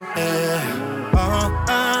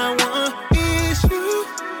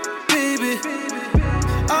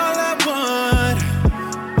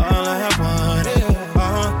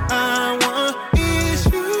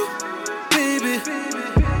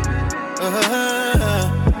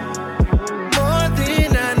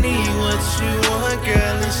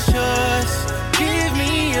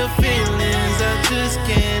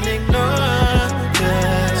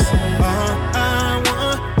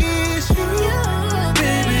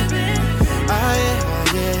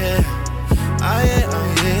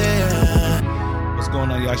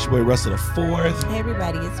y'all. It's your boy Russell the Fourth. Hey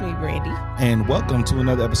everybody, it's me, Brandy. And welcome to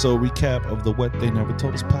another episode recap of the What They Never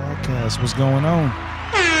Told Us podcast. What's going on?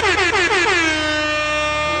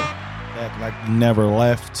 Back like we never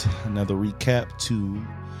left. Another recap to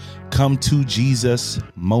come to Jesus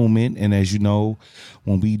moment. And as you know,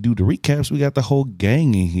 when we do the recaps, we got the whole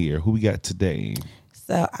gang in here. Who we got today?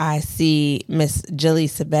 So I see Miss Jilly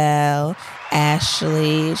Sabelle,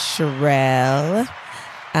 Ashley, Sherelle,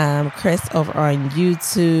 Chris over on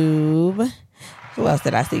YouTube. Who else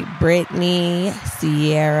did I see? Brittany,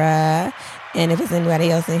 Sierra. And if there's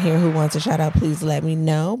anybody else in here who wants a shout out, please let me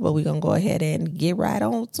know. But we're going to go ahead and get right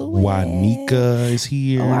on to it. Juanica is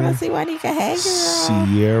here. Oh, I don't see Juanica. Hey, girl.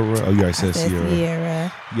 Sierra. Oh, you already said Sierra.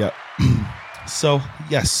 Sierra. Yep. So,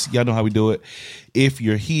 yes, y'all know how we do it. If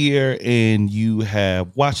you're here and you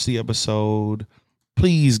have watched the episode,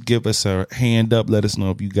 please give us a hand up. Let us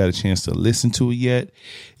know if you got a chance to listen to it yet.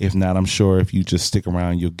 If not, I'm sure if you just stick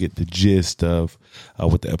around, you'll get the gist of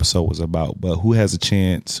what the episode was about. But who has a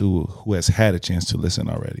chance, who has had a chance to listen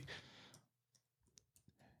already?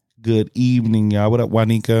 Good evening, y'all. What up,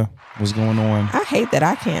 Juanica? What's going on? I hate that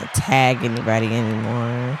I can't tag anybody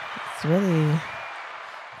anymore. It's really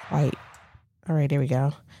quite... All right, there we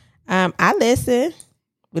go. I listen.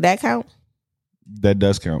 Would that count? That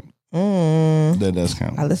does count. That does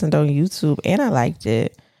count. I listened on YouTube and I liked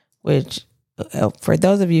it, which for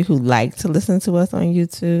those of you who like to listen to us on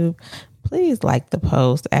YouTube, please like the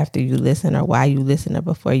post after you listen or while you listen or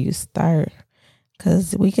before you start,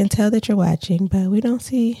 because we can tell that you're watching, but we don't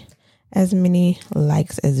see as many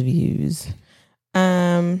likes as views.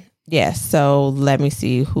 Yes, so let me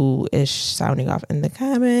see who is sounding off in the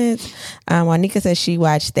comments. Juanica says she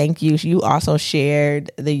watched. Thank you. You also shared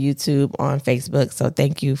the YouTube on Facebook, so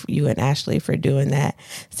thank you, you and Ashley, for doing that.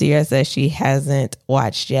 Sierra says she hasn't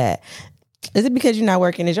watched yet. Is it because you're not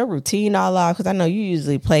working? Is your routine all off? Because I know you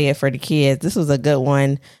usually play it for the kids. This was a good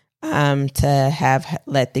one to have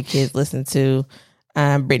let the kids listen to.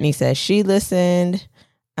 Brittany says she listened.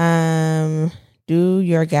 Do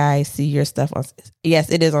your guys see your stuff on?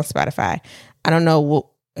 Yes, it is on Spotify. I don't know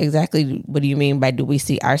exactly what do you mean by do we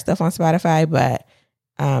see our stuff on Spotify, but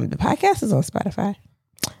the podcast is on Spotify.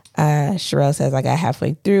 Sherelle says I got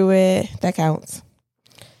halfway through it. That counts.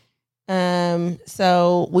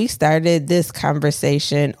 So we started this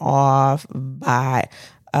conversation off by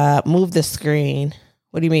move the screen.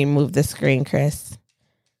 What do you mean move the screen, Chris?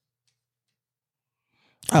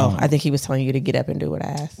 Oh, I think he was telling you to get up and do what I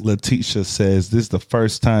asked. Letitia says this is the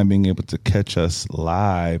first time being able to catch us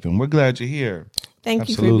live, and we're glad you're here. Thank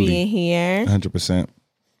Absolutely. You for being here.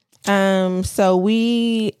 100%. So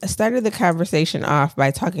we started the conversation off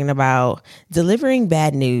by talking about delivering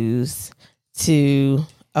bad news to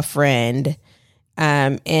a friend.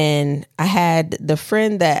 And I had the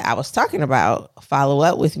friend that I was talking about follow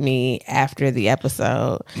up with me after the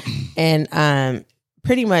episode and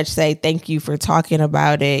pretty much say thank you for talking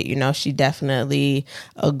about it. You know, she definitely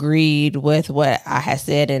agreed with what I had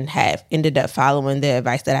said and have ended up following the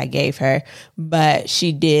advice that I gave her. But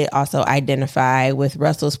she did also identify with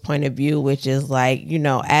Russell's point of view, which is like, you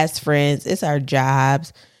know, as friends, it's our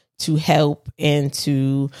jobs to help and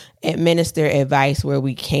to administer advice where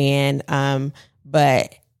we can.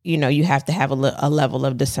 But you know, you have to have a level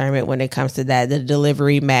of discernment when it comes to that. The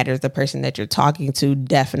delivery matters. The person that you're talking to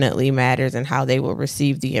definitely matters, and how they will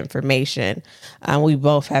receive the information. We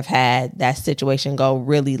both have had that situation go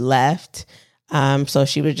really left. So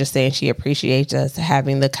she was just saying she appreciates us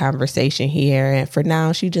having the conversation here. And for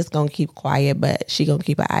now, she just going to keep quiet, but she going to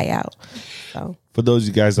keep an eye out. So for those of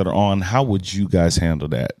you guys that are on, how would you guys handle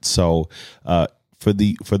that? So for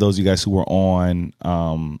those of you guys who are on,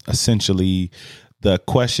 essentially, the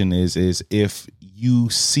question is if you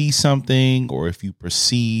see something or if you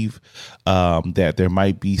perceive that there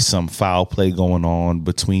might be some foul play going on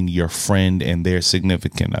between your friend and their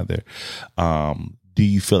significant other, do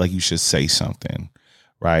you feel like you should say something,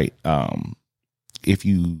 right?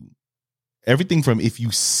 Everything from if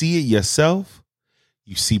you see it yourself,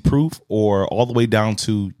 you see proof, or all the way down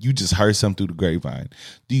to you just heard something through the grapevine.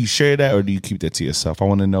 Do you share that or do you keep that to yourself? I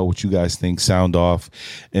want to know what you guys think. Sound off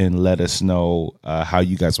and let us know how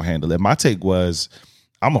you guys will handle it. My take was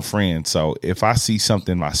I'm a friend. So if I see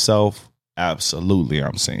something myself, absolutely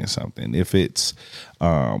I'm saying something. If it's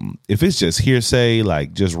just hearsay,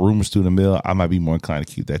 like just rumors through the mill, I might be more inclined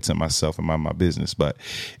to keep that to myself and mind my business. But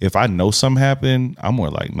if I know something happened, I'm more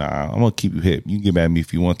like, nah, I'm going to keep you hip. You can get mad at me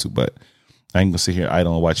if you want to, but I ain't gonna sit here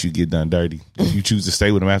idle and watch you get done dirty. If you choose to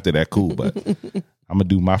stay with him after that, cool. But I'm gonna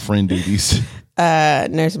do my friend duties.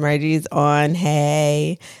 Nurse Margie's on.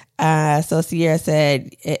 Hey, So Sierra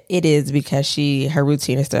said it is because her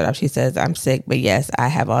routine is started off. She says, I'm sick, but yes, I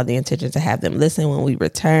have all the intention to have them listen when we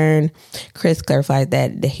return. Chris clarified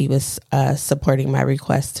that he was supporting my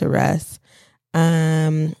request to Russ.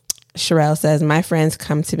 Sherelle says, my friends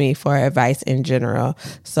come to me for advice in general,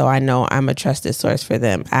 so I know I'm a trusted source for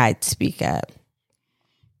them. I'd speak up.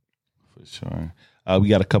 For sure. We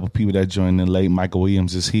got a couple people that joined in late. Michael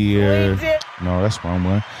Williams is here. No, that's wrong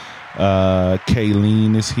one.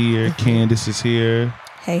 Kayleen is here. Candace is here.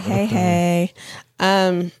 Hey.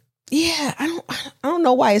 Yeah, I don't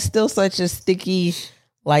know why it's still such a sticky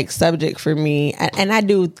like subject for me. And I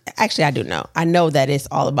do know. I know that it's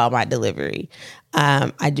all about my delivery.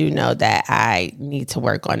 I do know that I need to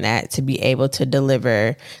work on that to be able to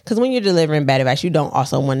deliver. Because when you're delivering bad advice, you don't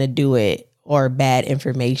also want to do it, or bad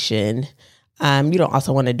information. You don't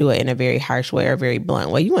also want to do it in a very harsh way or very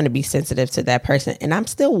blunt way. You want to be sensitive to that person. And I'm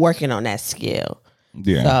still working on that skill.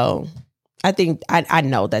 Yeah. So I think I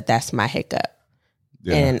know that that's my hiccup.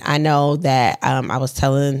 Yeah. And I know that I was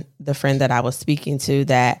telling the friend that I was speaking to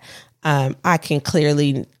that I can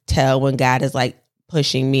clearly tell when God is like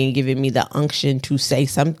pushing me and giving me the unction to say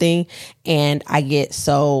something, and I get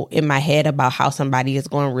so in my head about how somebody is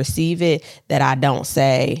going to receive it that I don't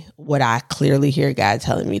say what I clearly hear God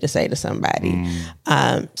telling me to say to somebody.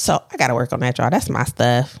 So I got to work on that, y'all. That's my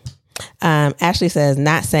stuff. Ashley says,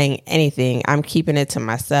 not saying anything. I'm keeping it to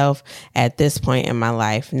myself at this point in my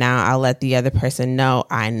life. Now I'll let the other person know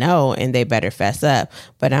I know, and they better fess up,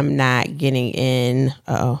 but I'm not getting in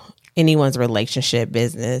anyone's relationship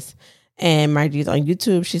business. And Margie's on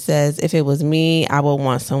YouTube. She says, if it was me, I would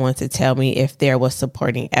want someone to tell me if there was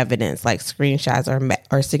supporting evidence, like screenshots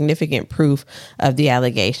or significant proof of the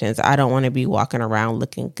allegations. I don't want to be walking around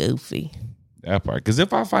looking goofy. That part. Because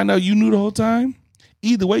if I find out you knew the whole time,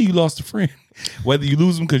 either way, you lost a friend. Whether you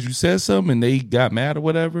lose them because you said something and they got mad or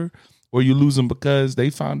whatever, or you lose them because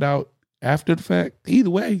they found out after the fact,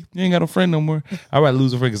 either way, you ain't got a friend no more. I'd rather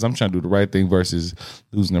lose a friend because I'm trying to do the right thing versus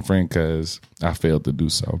losing a friend because I failed to do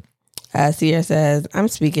so. Sierra says, I'm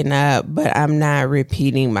speaking up, but I'm not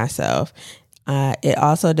repeating myself. It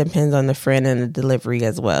also depends on the friend and the delivery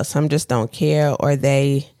as well. Some just don't care, or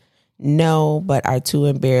they know but are too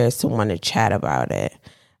embarrassed to want to chat about it.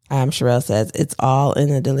 Sherelle says, it's all in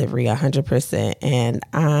the delivery 100%, and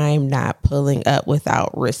I'm not pulling up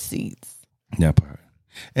without receipts. Yeah,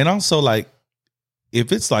 and also like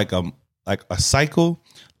if it's like a cycle,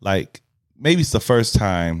 like maybe it's the first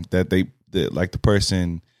time that the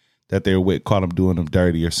person that they're with caught them doing them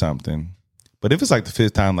dirty or something. But if it's like the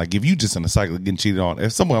fifth time, like if you just in a cycle of getting cheated on,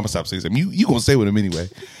 if someone else stops saying something, you gonna stay with them anyway.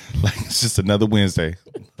 Like it's just another Wednesday.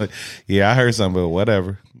 Like, yeah, I heard something, but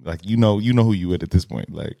whatever. Like you know who you with at this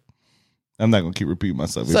point. Like I'm not gonna keep repeating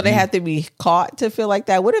myself. So they have to be caught to feel like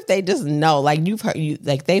that. What if they just know? Like you've heard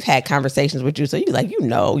like they've had conversations with you, so you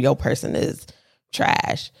know your person is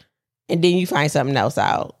trash, and then you find something else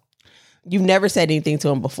out. You've never said anything to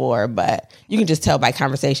them before, but you can just tell by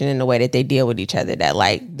conversation and the way that they deal with each other that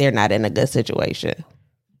like they're not in a good situation.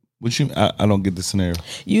 What you? I don't get the scenario.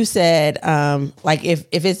 You said like if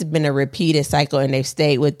it's been a repeated cycle and they've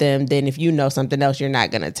stayed with them, then if you know something else, you're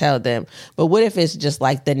not going to tell them. But what if it's just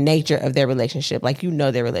like the nature of their relationship? Like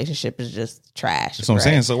their relationship is just trash. That's what I'm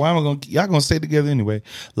saying. So why am I going? Y'all gonna stay together anyway?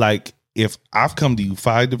 Like if I've come to you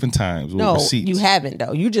 5 different times with receipts. You haven't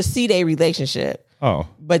though. You just see their relationship. Oh,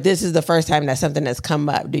 but this is the first time that something has come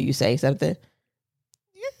up. Do you say something?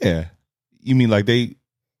 Yeah. You mean like this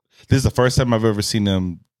is the first time I've ever seen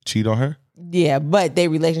them cheat on her? Yeah, but their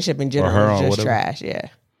relationship in general is just trash. Yeah.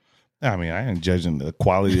 I mean, I ain't judging the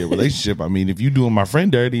quality of the relationship. I mean, if you doing my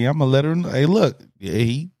friend dirty, I'm gonna let her know. Hey, look,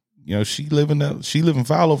 yeah, she living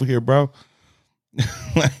foul over here, bro.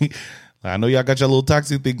 Like, I know y'all got your little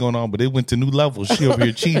toxic thing going on, but it went to new levels. She over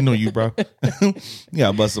here cheating on you, bro.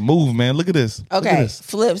 Yeah, bust a move, man. Look at this. Okay,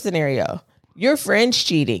 flip scenario. Your friend's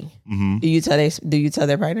cheating. Mm-hmm. Do you tell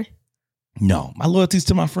their partner? No, my loyalty's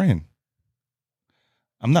to my friend.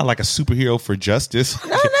 I'm not like a superhero for justice.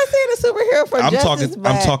 No, I'm not saying a superhero for justice.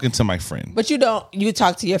 I'm talking to my friend. But you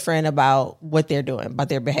talk to your friend about what they're doing, about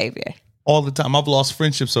their behavior. All the time. I've lost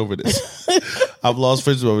friendships over this. I've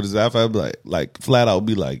like flat out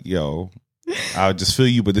be like, yo, I'll just feel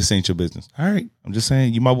you, but this ain't your business. All right. I'm just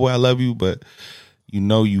saying, you my boy, I love you, but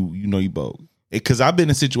you both. Because I've been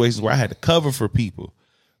in situations where I had to cover for people.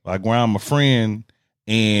 Like where I'm a friend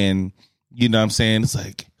and you know what I'm saying? It's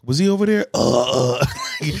like, was he over there?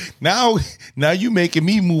 Now you making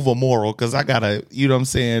me move a moral because I gotta, you know what I'm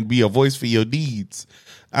saying, be a voice for your deeds.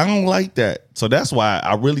 I don't like that. So that's why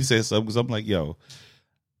I really say something, because I'm like, yo,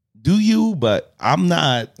 do you? But I'm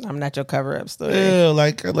not your cover-up story. Yeah,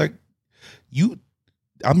 like you.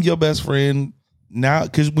 I'm your best friend now,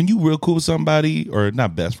 because when you real cool with somebody, or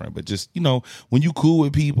not best friend, but just, when you cool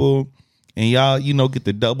with people and y'all, get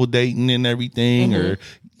the double dating and everything, or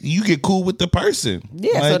you get cool with the person.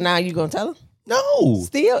 Yeah, so now you gonna tell him? No.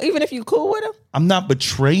 Still, even if you cool with him? I'm not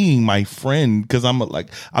betraying my friend, because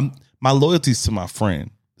my loyalty's to my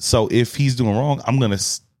friend. So if he's doing wrong, I'm gonna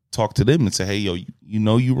talk to them and say, hey, yo,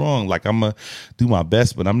 you wrong. Like, I'm gonna do my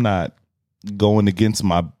best, but I'm not going against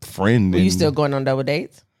my friend. Are you still going on double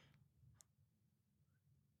dates?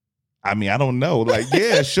 I mean, I don't know. Like,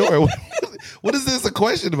 yeah, sure. What is this a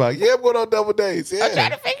question about? Yeah, I'm going on double dates. Yeah.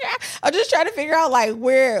 I'm just trying to figure out like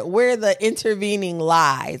where the intervening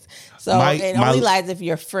lies. So it only lies if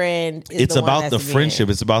your friend is it's the one about that's the friendship.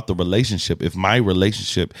 It's about the relationship. If my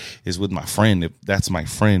relationship is with my friend, if that's my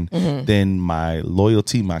friend, then my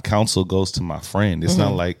loyalty, my counsel goes to my friend. It's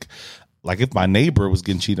not like if my neighbor was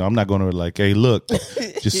getting cheated, I'm not going to like, hey, look,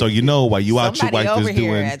 just so you know, while you out your wife over is here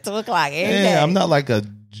doing at 2:00 every day. I'm not like a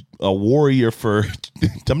warrior for.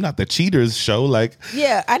 I'm not the cheaters show. Like,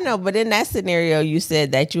 yeah, I know, but in that scenario, you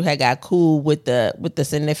said that you had got cool with the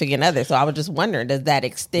significant other. So I was just wondering, does that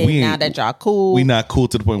extend now that y'all cool? We not cool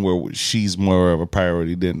to the point where she's more of a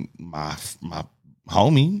priority than my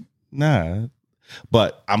homie. Nah.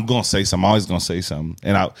 But I'm gonna say something. I'm always gonna say something,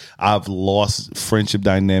 and I've lost friendship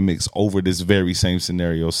dynamics over this very same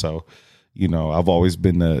scenario. So, I've always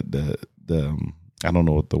been the I don't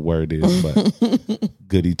know what the word is, but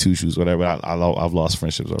goody two shoes, whatever. I've lost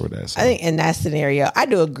friendships over that. So. I think in that scenario, I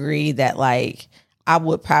do agree that like I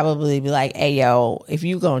would probably be like, hey, yo, if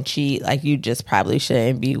you gonna cheat, like you just probably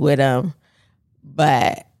shouldn't be with them.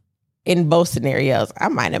 But in both scenarios,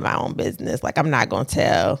 I'm minding my own business. Like I'm not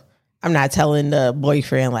telling the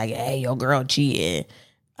boyfriend like, hey, your girl cheating.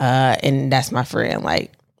 And that's my friend.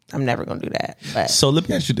 Like, I'm never going to do that. But so let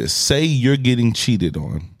me ask you this. Say you're getting cheated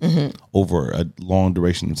on over a long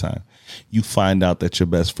duration of time. You find out that your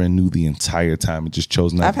best friend knew the entire time and just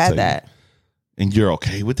chose not to tell you. I've had that. And you're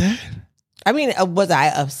okay with that? I mean, was I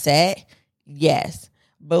upset? Yes.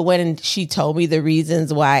 But when she told me the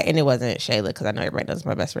reasons why, and it wasn't Shayla, because I know everybody knows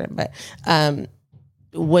my best friend, but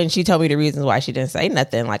when she told me the reasons why she didn't say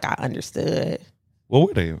nothing, like I understood. What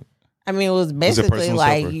were they? I mean, it was basically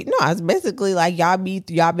it's basically like y'all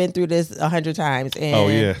been through this 100 times. And oh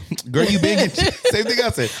yeah, girl, you been same thing I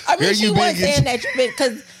said. I mean, she was saying that you've been,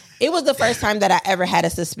 because it was the first time that I ever had a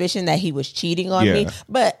suspicion that he was cheating on me.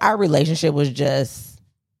 But our relationship was just,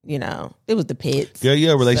 it was the pits.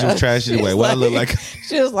 Yeah, relationship was trash anyway. What I look like?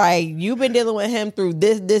 She was like, you've been dealing with him through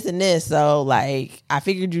this, and this. So like, I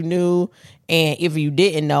figured you knew. And if you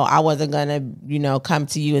didn't know, I wasn't going to, come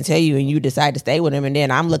to you and tell you, and you decide to stay with him. And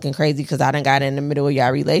then I'm looking crazy because I done got in the middle of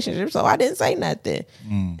your relationship. So I didn't say nothing.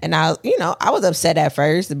 And I was upset at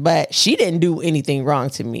first, but she didn't do anything wrong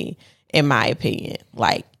to me, in my opinion.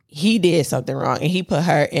 Like, he did something wrong, and he put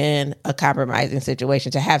her in a compromising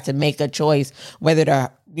situation to have to make a choice whether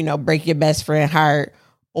to, break your best friend's heart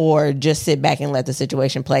or just sit back and let the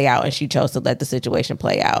situation play out. And she chose to let the situation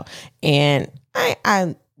play out. And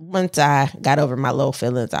I once I got over my low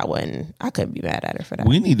feelings, I couldn't be mad at her for that.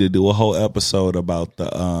 We need to do a whole episode about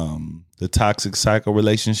the toxic cycle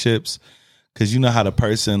relationships, because you know how the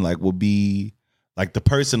person will be like, the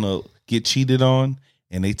person will get cheated on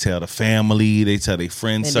and they tell the family, they tell their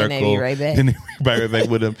friend circle, then they be right back. Then they be right back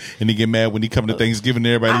with him, and they get mad when he come to Thanksgiving.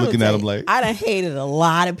 Everybody looking at him like, I done hated a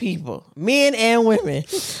lot of people, men and women,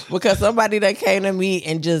 because somebody that came to me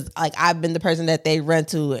and just like, I've been the person that they run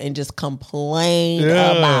to and just complain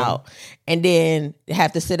about, and then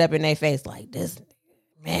have to sit up in their face like, this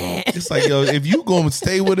man. It's like, yo, if you gonna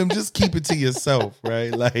stay with him, just keep it to yourself,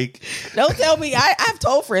 right? Like, don't tell me. I've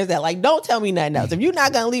told friends that, like, don't tell me nothing else. If you're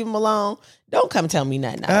not gonna leave him alone, don't come tell me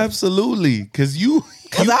nothing else. Absolutely, because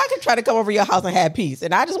I can try to come over your house and have peace,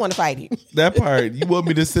 and I just want to fight you. That part, you want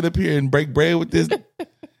me to sit up here and break bread with this?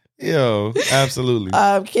 Yo, absolutely.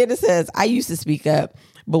 Kenda says, I used to speak up,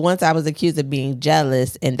 but once I was accused of being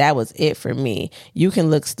jealous, and that was it for me. You can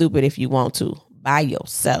look stupid if you want to, by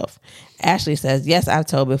yourself. Ashley says, yes, I've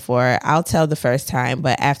told before. I'll tell the first time,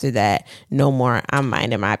 but after that, no more. I'm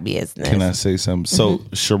minding my business. Can I say something? So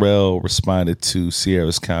Sherelle responded to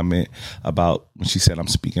Sierra's comment about when she said, I'm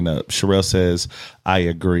speaking up. Sherelle says, I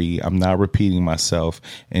agree. I'm not repeating myself,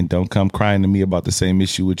 and don't come crying to me about the same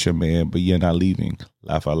issue with your man, but you're not leaving.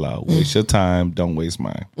 Laugh out loud. Waste your time. Don't waste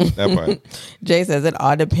mine. That part. Jay says, it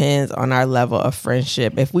all depends on our level of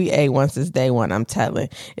friendship. If we A1 since day one, I'm telling.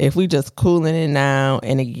 If we just cooling it now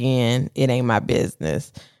and again, it ain't my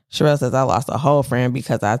business. Sherelle says, I lost a whole friend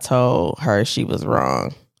because I told her she was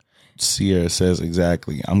wrong. Sierra says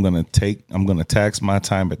exactly. I'm gonna tax my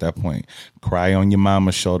time at that point. Cry on your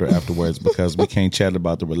mama's shoulder afterwards because we can't chat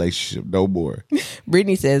about the relationship no more.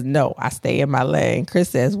 Brittany says, no, I stay in my lane. Chris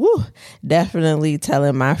says, woo, definitely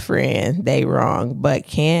telling my friend they wrong, but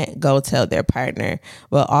can't go tell their partner,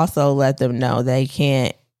 but also let them know they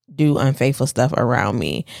can't do unfaithful stuff around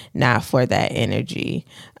me, not for that energy.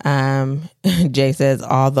 Jay says,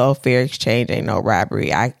 although fair exchange ain't no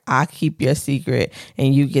robbery, I keep your secret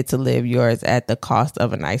and you get to live yours at the cost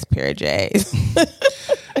of a nice pair of J's.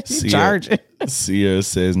 Sierra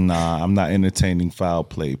says, nah, I'm not entertaining foul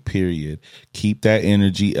play, period. Keep that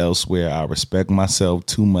energy elsewhere. I respect myself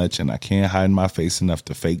too much and I can't hide my face enough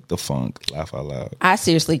to fake the funk. Laugh out loud. I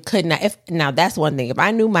seriously could not. Now that's one thing. If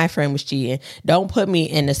I knew my friend was cheating, don't put me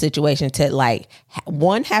in a situation to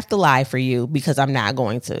have to lie for you, because I'm not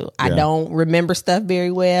going to. Yeah. I don't remember stuff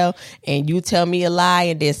very well, and you tell me a lie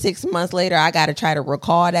and then 6 months later I got to try to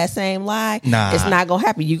recall that same lie. Nah, it's not gonna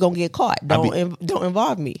happen. You're gonna get caught. Don't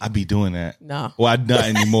involve me. I be doing that. No. Well, I'm not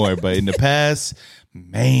anymore, but in the past,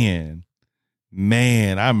 man,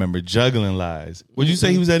 I remember juggling lies. Would you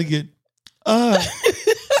say he was at again?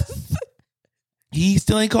 He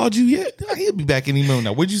still ain't called you yet? He'll be back any moment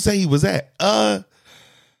now. Where'd you say he was at?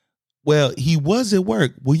 Well, he was at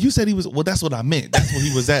work. Well, you said he was. Well, that's what I meant. That's where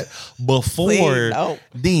he was at before.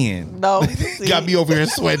 Then. No. Got me over here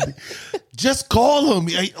sweating. Just call him.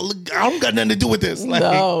 I don't got nothing to do with this.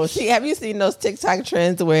 No. See, have you seen those TikTok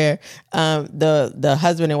trends where the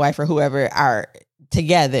husband and wife or whoever are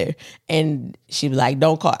together, and she be like,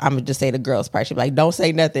 don't call, I'm gonna just say the girl's part, she be like, don't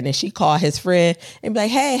say nothing, and she call his friend and be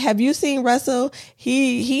like, hey, have you seen Russell?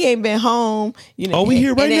 He ain't been home, we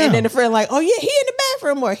here right now. And then the friend like, oh yeah, he in the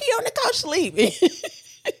bathroom or he on the couch sleeping.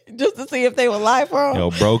 Just to see if they were live for him.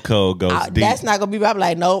 Yo, bro code goes deep. That's not gonna be, I'm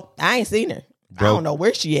like, nope, I ain't seen her. I don't know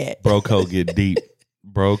where she at. Bro code get deep.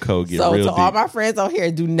 Bro code get real deep. So to all my friends on here,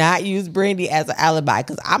 do not use Brandy as an alibi,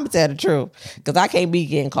 because I'm gonna tell the truth, because I can't be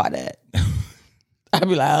getting caught at. I'd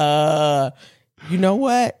be like, you know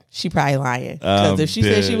what? She probably lying. Because if she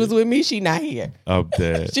said she was with me, she not here. I'm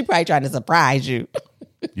dead. She probably trying to surprise you.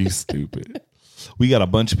 You stupid. We got a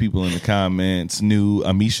bunch of people in the comments. New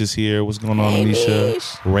Amisha's here. What's going on,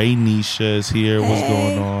 Amisha? Ray Nisha is here. What's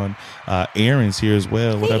going on? Aaron's here as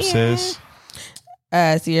well. What up, sis?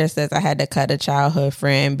 Sierra says, I had to cut a childhood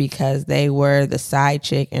friend because they were the side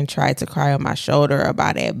chick and tried to cry on my shoulder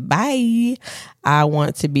about it. Bye. I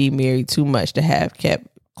want to be married too much to have kept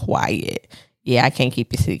quiet. Yeah, I can't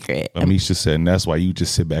keep a secret. Amisha said, and that's why you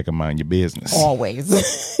just sit back and mind your business. Always.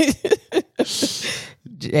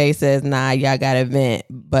 Jay says, nah, y'all got to vent,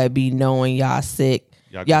 but be knowing y'all sick.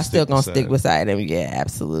 Y'all still going to stick beside him. Yeah,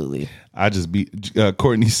 absolutely.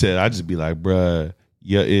 Courtney said, I just be like, bruh,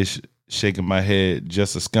 your ish. Shaking my head,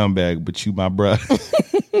 just a scumbag, but you my bruh.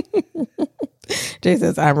 Jay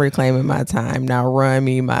says, I'm reclaiming my time. Now run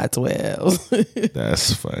me my 12.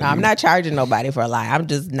 That's funny. No, I'm not charging nobody for a lie. I'm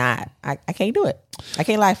just not. I can't do it. I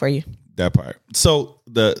can't lie for you. That part. So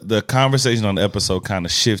the conversation on the episode kind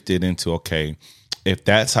of shifted into, okay, if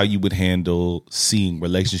that's how you would handle seeing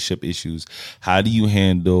relationship issues, how do you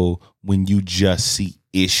handle when you just see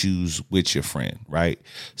issues with your friend, right?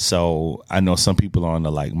 So I know some people are on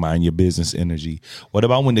the like mind your business energy. What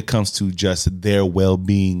about when it comes to just their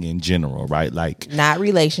well-being in general, right? Like not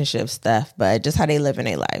relationship stuff, but just how they live in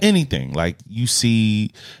their life. Anything. Like you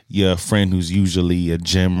see your friend who's usually a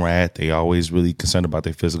gym rat, they always really concerned about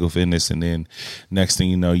their physical fitness, and then next thing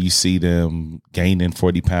you know, you see them gaining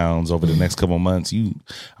 40 pounds over the next couple of months.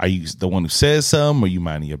 Are you the one who says something, or you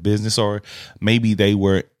minding your business? Or maybe they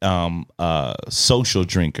were a social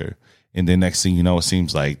drinker, and then next thing you know, it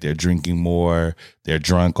seems like they're drinking more, they're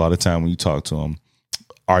drunk all the time when you talk to them.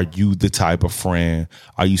 Are you the type of friend?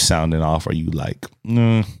 Are you sounding off? Are you like,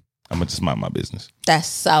 I'm gonna just mind my business? That's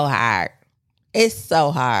so hard. It's so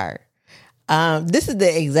hard. This is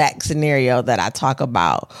the exact scenario that I talk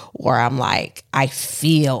about, where I'm like, I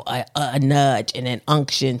feel a nudge and an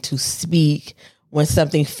unction to speak when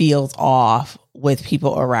something feels off with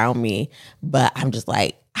people around me, but I'm just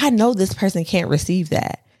like, I know this person can't receive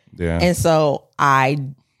that. Yeah. And so I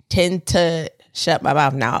tend to shut my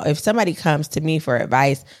mouth. Now, if somebody comes to me for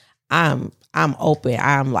advice, I'm open.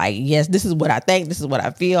 I'm like, yes, this is what I think. This is what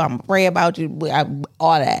I feel. I'm gonna pray about you,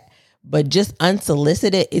 all that. But just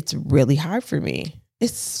unsolicited, it's really hard for me.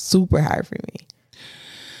 It's super hard for me.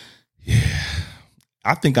 Yeah.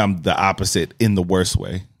 I think I'm the opposite in the worst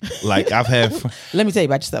way. Like I've had. Let me tell you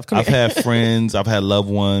about yourself. I've had friends, I've had loved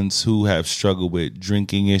ones who have struggled with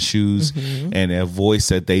drinking issues, and have voiced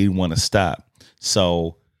that they want to stop.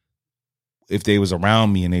 So if they was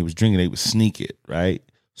around me and they was drinking, they would sneak it, right?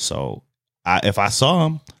 So if I saw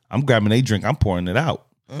them, I'm grabbing a drink, I'm pouring it out.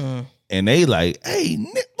 And they like, hey,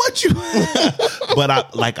 what you?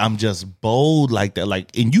 But I'm just bold like that.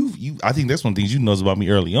 Like, and you, I think that's one of the things you know about me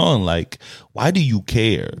early on. Like, why do you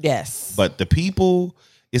care? Yes. But the people,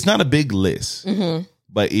 it's not a big list.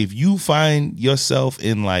 But if you find yourself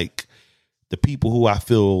in like the people who I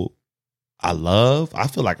feel I love, I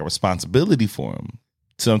feel like a responsibility for them.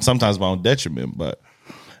 Sometimes my own detriment, but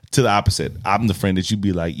to the opposite, I'm the friend that you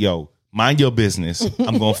be like, yo, mind your business.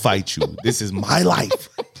 I'm going to fight you. This is my life.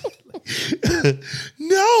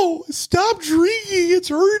 No, stop drinking. It's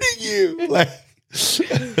hurting you. Like,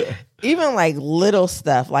 even like little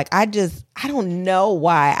stuff. Like I don't know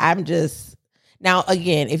why I'm just, now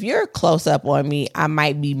again, if you're close up on me, I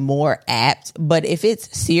might be more apt, but if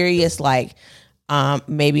it's serious, like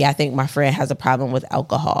maybe I think my friend has a problem with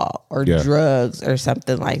alcohol or drugs or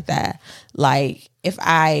something like that. Like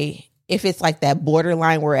if it's like that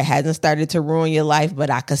borderline where it hasn't started to ruin your life, but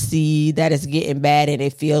I could see that it's getting bad and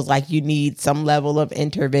it feels like you need some level of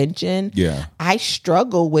intervention. Yeah. I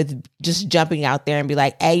struggle with just jumping out there and be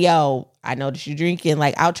like, hey, yo, I know that you're drinking.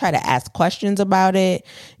 Like, I'll try to ask questions about it,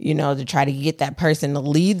 to try to get that person to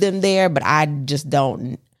lead them there. But I just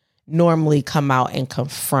don't normally come out and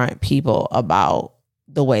confront people about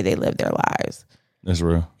the way they live their lives. That's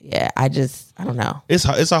real. Yeah, I don't know. It's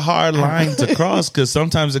a hard line to cross because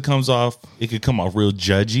sometimes it could come off real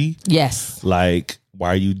judgy. Yes. Like, why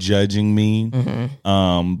are you judging me?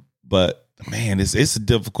 But man, it's a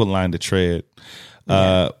difficult line to tread.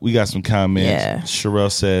 We got some comments. Yeah.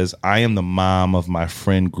 Sherelle says, I am the mom of my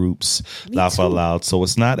friend groups, laugh out loud. So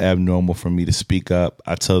it's not abnormal for me to speak up.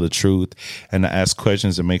 I tell the truth and I ask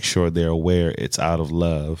questions and make sure they're aware it's out of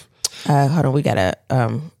love. Hold on. We got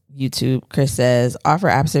a YouTube. Chris says, offer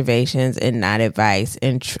observations and not advice,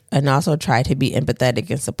 and also try to be empathetic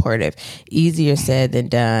and supportive. Easier said than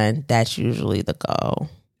done. That's usually the goal.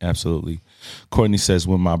 Absolutely. Courtney says,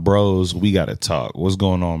 with my bros, we got to talk. What's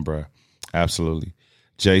going on, bro? Absolutely.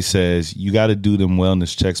 Jay says, you got to do them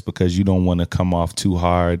wellness checks because you don't want to come off too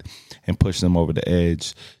hard and push them over the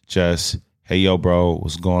edge. Just, hey, yo, bro,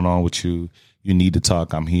 what's going on with you? You need to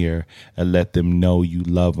talk. I'm here, and let them know you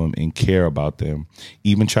love them and care about them.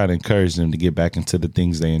 Even try to encourage them to get back into the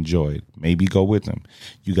things they enjoyed. Maybe go with them.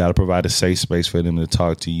 You got to provide a safe space for them to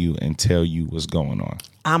talk to you and tell you what's going on.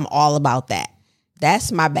 I'm all about that.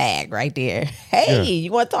 That's my bag right there. Hey,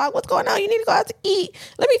 you want to talk? What's going on? You need to go out to eat.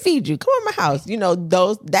 Let me feed you. Come on my house.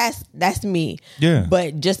 That's me. Yeah.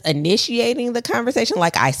 But just initiating the conversation,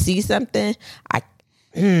 like I see something, I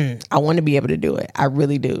want to be able to do it. I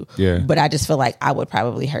really do. Yeah. But I just feel like I would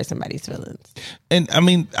probably hurt somebody's feelings. And I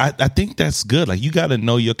mean, I think that's good. Like, you got to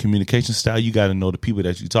know your communication style. You got to know the people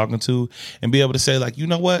that you're talking to and be able to say, like, you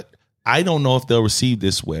know what? I don't know if they'll receive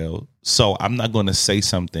this well, so I'm not going to say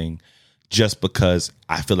something just because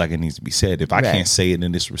I feel like it needs to be said. If I can't say it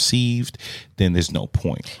and it's received, then there's no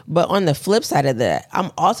point. But on the flip side of that,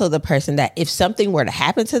 I'm also the person that if something were to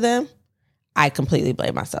happen to them, I completely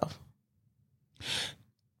blame myself.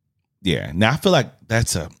 Yeah. Now I feel like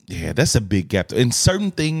that's a big gap. And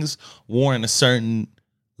certain things warrant a certain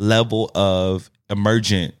level of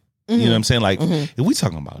emergent. You know what I'm saying? Like, if we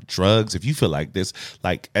talking about drugs, if you feel like this,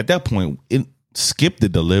 like at that point, skip the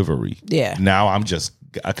delivery. Yeah. Now I'm just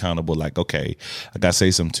accountable. Like, okay, I gotta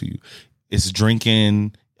say something to you. It's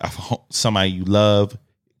drinking. Somebody you love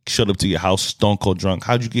showed up to your house stone cold drunk.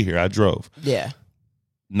 How'd you get here? I drove. Yeah.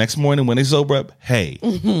 Next morning when they sober up, hey,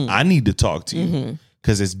 I need to talk to you.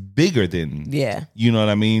 Because it's bigger than, you know what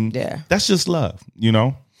I mean? Yeah. That's just love,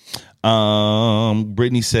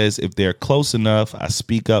 Brittany says, if they're close enough, I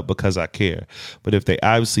speak up because I care. But if they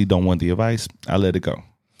obviously don't want the advice, I let it go.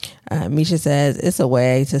 Misha says, it's a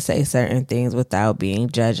way to say certain things without being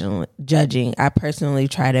judging. I personally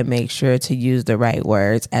try to make sure to use the right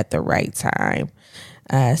words at the right time.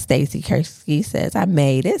 Stacy Kersky says, I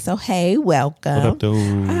made it. So, hey, welcome. What up,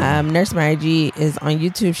 dude? Nurse Mary G is on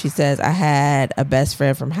YouTube. She says, I had a best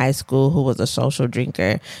friend from high school who was a social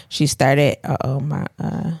drinker. She started,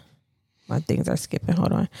 my things are skipping.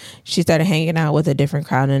 Hold on. She started hanging out with a different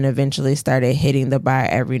crowd and eventually started hitting the bar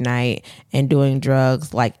every night and doing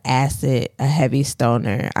drugs like acid, a heavy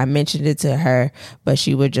stoner. I mentioned it to her, but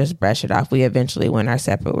she would just brush it off. We eventually went our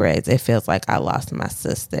separate ways. It feels like I lost my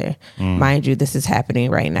sister. Mind you, this is happening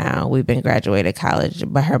right now. We've been graduated college,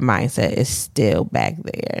 but her mindset is still back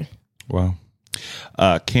there. Wow.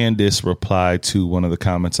 Candace replied to one of the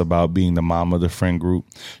comments about being the mom of the friend group.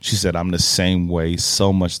 She said, I'm the same way,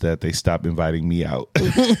 so much that they stopped inviting me out.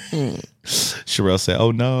 Sherelle said,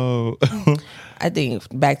 oh no. I think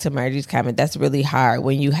back to Margie's comment, that's really hard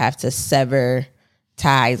when you have to sever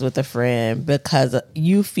ties with a friend because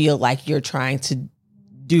you feel like you're trying to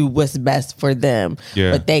do what's best for them,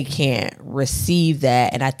 Yeah. but they can't receive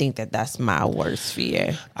that. And I think that that's my worst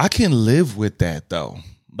fear. I can live with that though.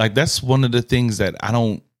 Like that's one of the things that I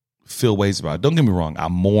don't feel ways about. Don't get me wrong. I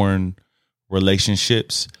mourn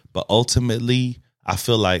relationships, but ultimately I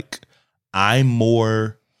feel like I'm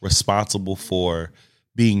more responsible for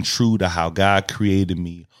being true to how God created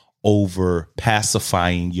me over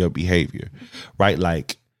pacifying your behavior, right?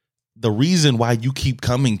 Like the reason why you keep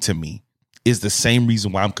coming to me is the same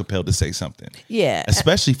reason why I'm compelled to say something. Yeah.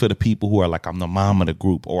 Especially for the people who are like, I'm the mom of the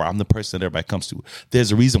group or I'm the person that everybody comes to.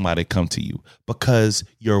 There's a reason why they come to you because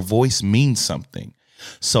your voice means something.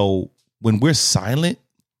 So when we're silent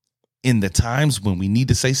in the times when we need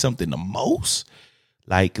to say something the most,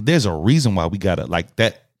 like there's a reason why we gotta like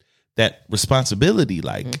that responsibility.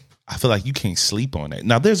 Like I feel like you can't sleep on that.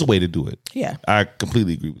 Now there's a way to do it. Yeah. I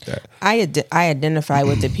completely agree with that. I identify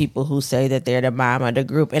with the people who say that they're the mom of the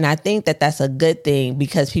group. And I think that that's a good thing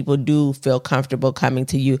because people do feel comfortable coming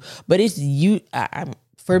to you. But it's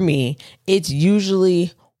for me, it's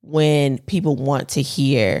usually when people want to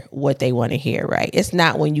hear what they want to hear, right? It's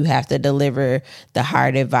not when you have to deliver the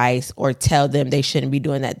hard advice or tell them they shouldn't be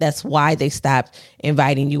doing that. That's why they stop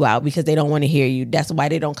inviting you out because they don't want to hear you. That's why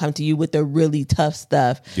they don't come to you with the really tough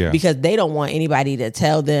stuff because they don't want anybody to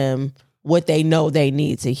tell them what they know they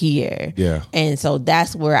need to hear. Yeah. And so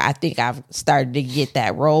that's where I think I've started to get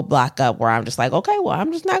that roadblock up where I'm just like, okay, well,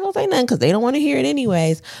 I'm just not going to say nothing because they don't want to hear it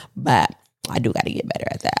anyways. But I do got to get better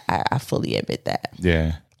at that. I fully admit that.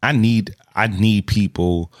 Yeah. I need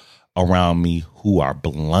people around me who are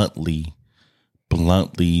bluntly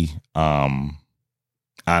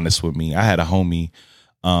honest with me. I had a homie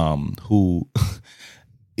who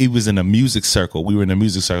he was in a music circle. We were in a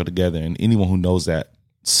music circle together, and anyone who knows that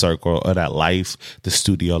circle or that life, the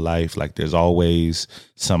studio life, like there's always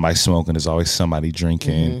somebody smoking, there's always somebody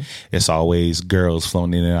drinking, it's always girls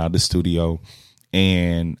floating in and out of the studio.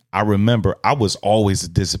 And I remember I was always a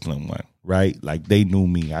disciplined one, right? Like they knew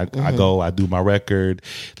me. I go, I do my record.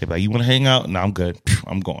 They're like, you want to hang out? No, I'm good.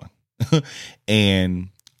 I'm going. And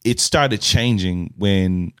it started changing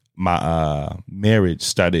when my marriage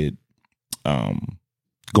started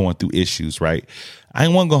going through issues, right? I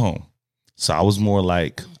didn't want to go home. So I was more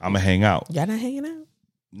like, I'm going to hang out. Y'all not hanging out?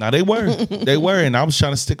 No, they were. They were. And I was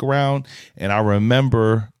trying to stick around. And I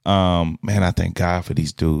remember, man, I thank God for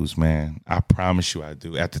these dudes, man. I promise you I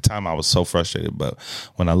do. At the time, I was so frustrated. But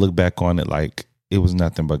when I look back on it, like, it was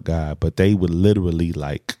nothing but God. But they would literally,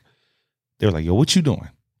 like, they were like, yo, what you doing?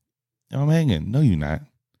 I'm hanging. No, you're not.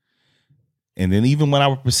 And then even when I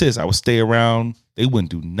would persist, I would stay around. They wouldn't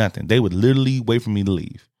do nothing. They would literally wait for me to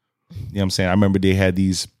leave. You know what I'm saying? I remember they had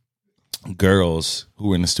these girls who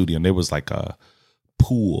were in the studio, and there was like a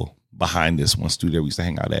pool behind this one studio we used to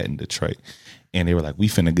hang out at in Detroit. And they were like, we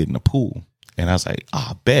finna get in the pool. And I was like,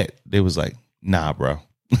 I bet. They was like, nah, bro.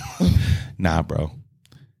 Nah, bro.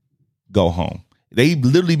 Go home. They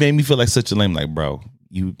literally made me feel like such a lame, like, bro,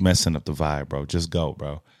 you messing up the vibe, bro. Just go,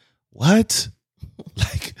 bro. What?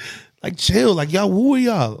 like chill. Like, y'all, who are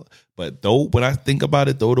y'all? But though, when I think about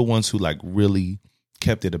it, they're the ones who like really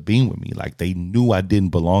kept it a beam with me. Like they knew I didn't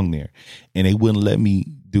belong there and they wouldn't let me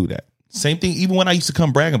do that. Same thing, even when I used to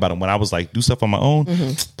come bragging about them, when I was like, do stuff on my own,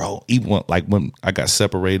 bro, even when I got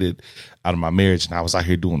separated out of my marriage and I was out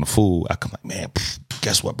here doing the fool, I come like, man,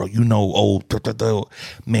 guess what, bro? You know,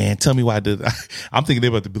 man, tell me why I did that. I'm thinking they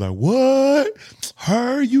about to be like, what?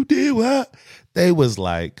 Her, you did what? They was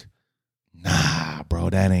like, nah, bro,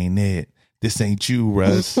 that ain't it. This ain't you,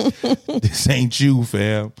 Russ. This ain't you,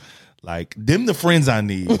 fam. Like, them the friends I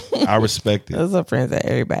need. I respect it. Those are friends that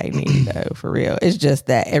everybody needs, though, for real. It's just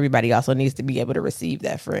that everybody also needs to be able to receive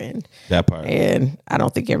that friend. That part. And I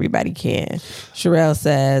don't think everybody can. Sherelle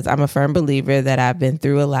says, I'm a firm believer that I've been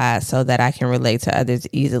through a lot so that I can relate to others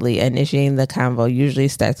easily. Initiating the convo usually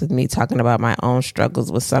starts with me talking about my own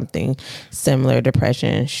struggles with something similar: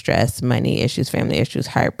 depression, stress, money issues, family issues,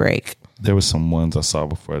 heartbreak. There were some ones I saw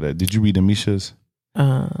before that. Did you read Amisha's?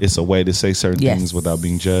 It's a way to say certain things without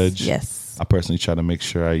being judged. Yes. I personally try to make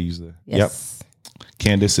sure I use it. Yes. Yep.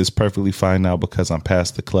 Candace is perfectly fine now because I'm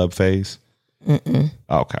past the club phase.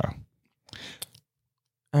 Okay.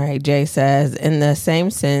 All right. Jay says, in the same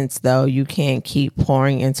sense, though, you can't keep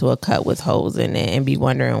pouring into a cup with holes in it and be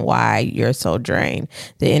wondering why you're so drained.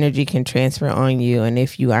 The energy can transfer on you, and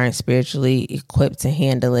if you aren't spiritually equipped to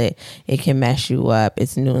handle it, it can mess you up.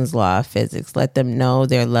 It's Newton's law of physics. Let them know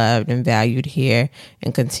they're loved and valued here,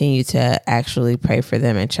 and continue to actually pray for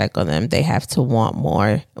them and check on them. They have to want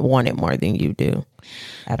it more than you do.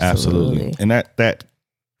 Absolutely. And that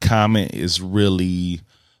comment is really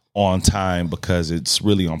on time because it's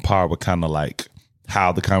really on par with kind of like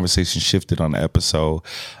how the conversation shifted on the episode.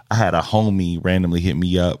 I had a homie randomly hit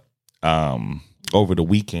me up over the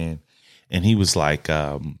weekend, and he was like,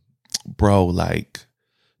 bro, like,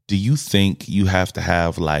 do you think you have to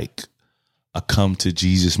have like a come to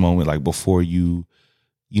Jesus moment, like before you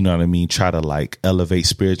know what I mean, try to like elevate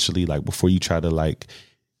spiritually, like before you try to like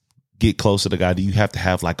get closer to God, do you have to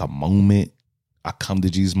have like a moment, a come to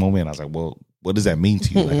Jesus moment? And I was like, well, what does that mean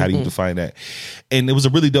to you? Like, how do you define that? And it was a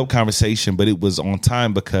really dope conversation, but it was on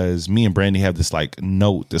time because me and Brandy have this like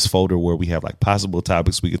note, this folder where we have like possible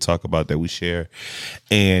topics we could talk about that we share.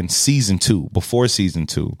 And before season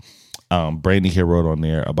two, Brandy here wrote on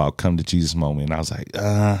there about come to Jesus moment. And I was like,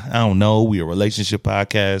 I don't know. We a relationship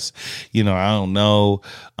podcast. You know, I don't know.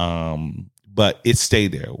 But it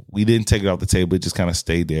stayed there. We didn't take it off the table. It just kind of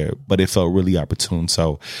stayed there, but it felt really opportune.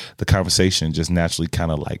 So the conversation just naturally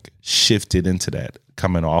kind of like shifted into that,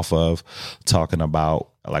 coming off of talking about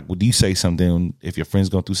like, would you say something if your friend's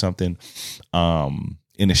going through something? And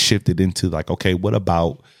it shifted into like, okay, what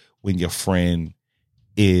about when your friend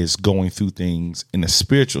is going through things in a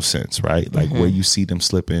spiritual sense, right? Like where you see them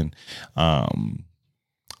slipping.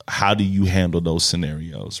 How do you handle those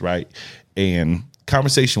scenarios, right? And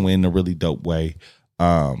conversation went in a really dope way,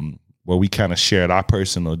 where we kind of shared our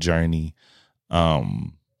personal journey, our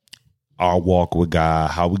walk with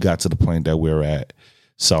God, how we got to the point that we're at.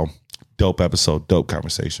 So dope episode, dope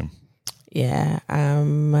conversation. Yeah.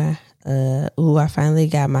 I finally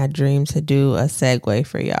got my dream to do a segue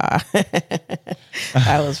for y'all.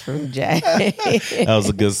 That was from Jay. That was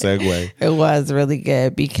a good segue. It was really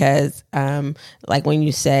good because like when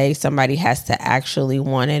you say somebody has to actually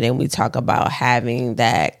want it, and we talk about having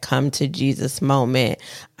that come to Jesus moment,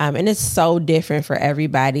 and it's so different for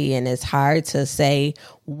everybody, and it's hard to say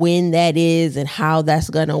when that is and how that's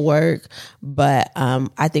gonna work. But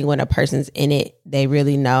I think when a person's in it, they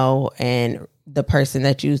really know. And the person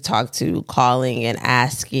that you talk to calling and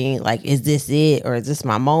asking, like, is this it, or is this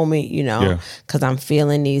my moment, you know, because I'm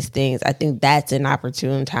feeling these things. I think that's an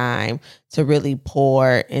opportune time to really pour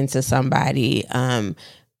into somebody.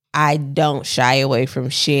 I don't shy away from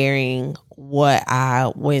sharing what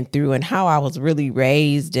I went through and how I was really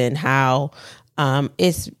raised, and how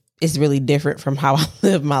it's really different from how I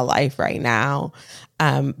live my life right now.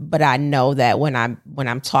 But I know that when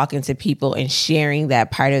I'm talking to people and sharing that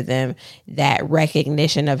part of them, that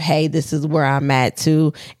recognition of, hey, this is where I'm at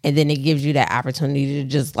too. And then it gives you that opportunity to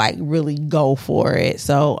just like really go for it.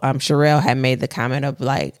 So Sherelle had made the comment of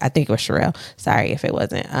like, I think it was Sherelle, sorry if it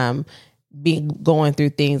wasn't, going through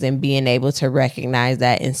things and being able to recognize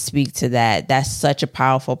that and speak to that. That's such a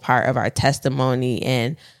powerful part of our testimony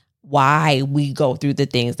and why we go through the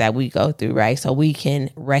things that we go through, right? So we can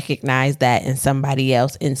recognize that in somebody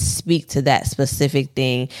else and speak to that specific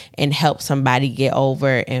thing and help somebody get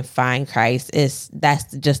over and find Christ.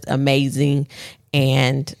 That's just amazing.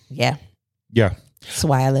 And yeah. That's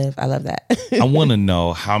why I live. I love that. I want to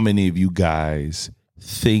know how many of you guys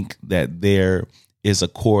think that there is a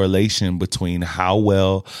correlation between how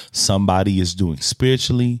well somebody is doing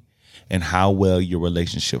spiritually and how well your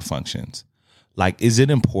relationship functions. Like, is it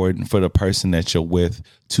important for the person that you're with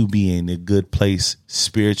to be in a good place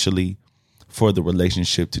spiritually for the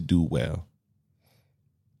relationship to do well?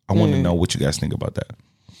 I want to know what you guys think about that.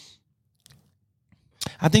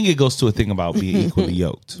 I think it goes to a thing about being equally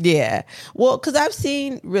yoked. Yeah. Well, because I've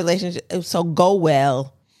seen relationships, so go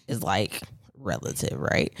well is like relative,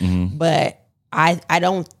 right? Mm-hmm. But I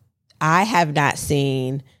have not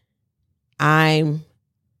seen I'm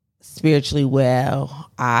spiritually well.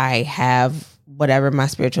 I have whatever my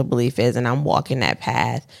spiritual belief is, and I'm walking that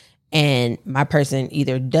path. And my person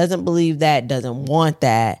either doesn't believe that, doesn't want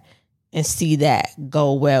that, and see that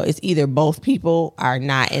go well. It's either both people are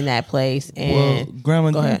not in that place. And well, grandma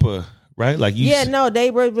and grandpa, right? Like you. Yeah, no,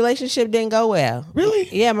 their relationship didn't go well. Really?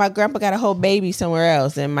 Yeah, my grandpa got a whole baby somewhere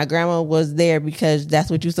else, and my grandma was there because that's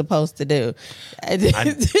what you're supposed to do. I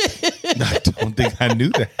don't think I knew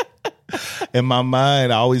that. In my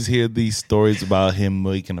mind, I always hear these stories about him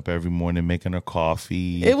waking up every morning, making her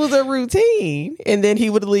coffee. It was a routine. And then he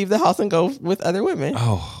would leave the house and go with other women.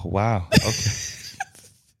 Oh, wow.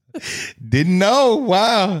 Okay. Didn't know.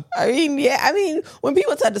 Wow. I mean, when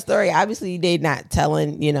people tell the story, obviously they're not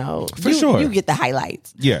telling, For sure. You get the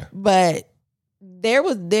highlights. Yeah. But they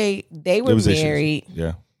were married. Issues.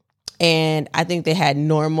 Yeah. And I think they had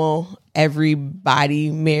normal everybody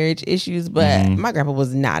marriage issues, but my grandpa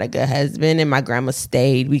was not a good husband, and my grandma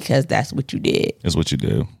stayed because that's what you did. That's what you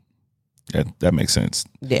do. That makes sense.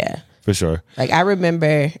 Yeah. For sure. Like I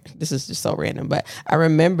remember, this is just so random, but I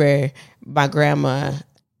remember my grandma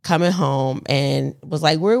coming home and was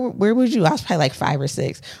like, where was you? I was probably like 5 or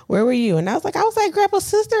 6. Where were you? And I was like, I was at Grandpa's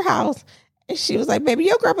sister's house. And she was like, baby,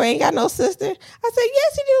 your grandpa ain't got no sister. I said,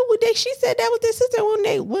 yes, he do. She said that with their sister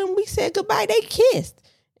when we said goodbye, they kissed.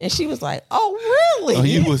 And she was like, oh, really? Oh,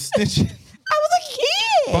 you was snitching. I was a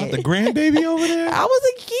kid. Brought the grandbaby over there? I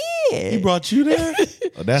was a kid. He brought you there?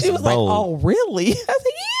 Oh, that's she was bold. like, oh, really? I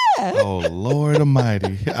said, yeah. Oh, Lord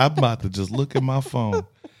Almighty. I'm about to just look at my phone.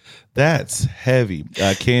 That's heavy.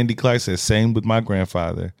 Candy Clark says, same with my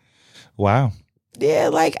grandfather. Wow. Yeah,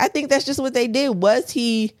 like, I think that's just what they did.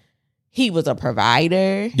 He was a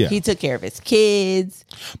provider. Yeah. He took care of his kids.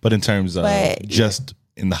 But in terms of just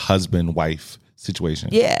in the husband-wife situation.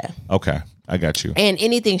 Yeah. Okay. I got you. And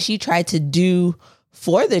anything she tried to do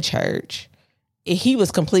for the church, he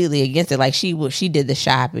was completely against it. Like she did the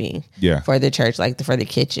shopping for the church, like for the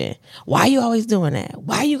kitchen. Why are you always doing that?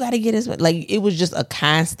 Why you got to get us? Like it was just a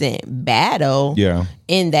constant battle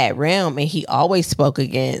in that realm. And he always spoke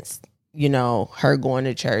against, her going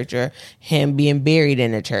to church or him being buried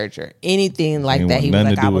in a church or anything like that. He was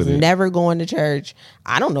like, I was never going to church.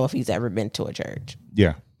 I don't know if he's ever been to a church.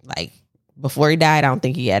 Yeah. Like before he died, I don't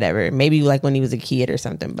think he had ever. Maybe like when he was a kid or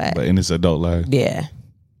something. But in his adult life. Yeah.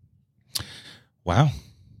 Wow.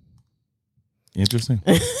 Interesting.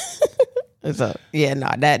 So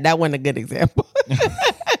that wasn't a good example.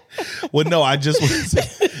 Well, no, I just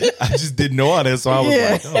didn't know all that, so I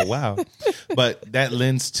was like, oh wow. But that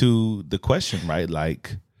lends to the question, right?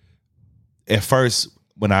 Like at first,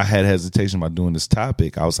 when I had hesitation about doing this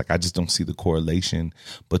topic, I was like, I just don't see the correlation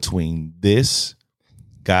between this,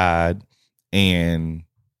 God, and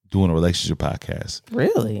doing a relationship podcast.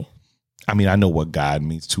 Really? I mean, I know what God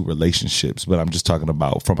means to relationships, but I'm just talking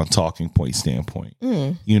about from a talking point standpoint.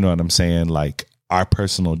 You know what I'm saying? Like our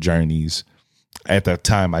personal journeys. At that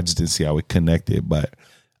time, I just didn't see how it connected, but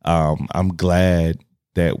I'm glad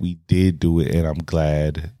that we did do it, and I'm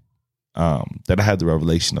glad that I had the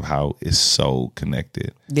revelation of how it's so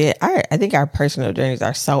connected. Yeah, I think our personal journeys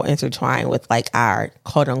are so intertwined with like our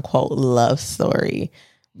quote unquote love story,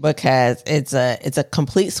 because it's a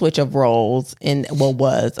complete switch of roles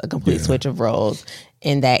was a complete switch of roles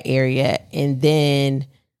in that area, and then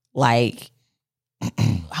like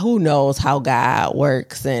who knows how God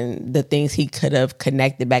works and the things he could have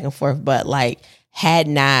connected back and forth, but like had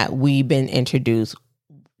not we been introduced,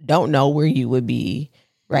 don't know where you would be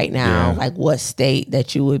right now, like what state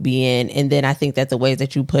that you would be in. And then I think that the ways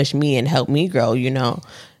that you push me and help me grow, who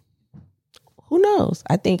knows?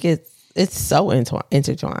 I think it's so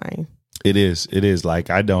intertwined. It is like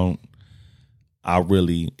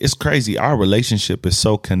it's crazy. Our relationship is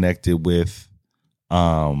so connected with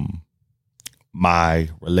my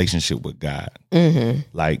relationship with God. Mm-hmm.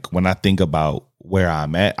 Like when I think about where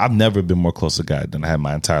I'm at, I've never been more close to God than I have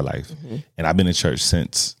my entire life. Mm-hmm. And I've been in church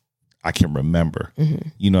since I can remember. Mm-hmm.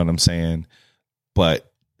 You know what I'm saying? But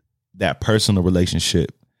that personal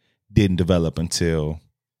relationship didn't develop until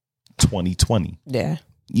 2020. Yeah.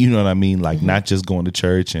 You know what I mean? Like not just going to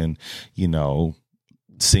church and,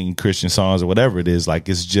 singing Christian songs or whatever it is. Like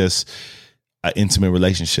it's just an intimate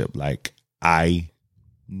relationship. Like I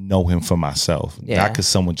know him for myself. Not because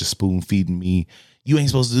someone just spoon feeding me, you ain't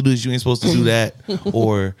supposed to do this, you ain't supposed to do that.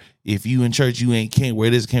 Or if you in church, you can't wear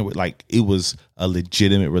this, can't wear. Like it was a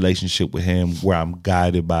legitimate relationship with him where I'm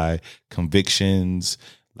guided by convictions,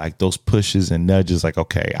 like those pushes and nudges. Like,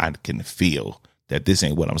 okay, I can feel that this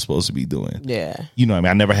ain't what I'm supposed to be doing. Yeah. You know what I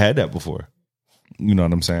mean? I never had that before. You know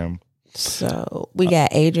what I'm saying? So we got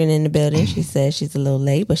Adrian in the building. She says she's a little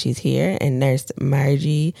late, but she's here. And Nurse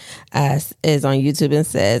Margie is on YouTube and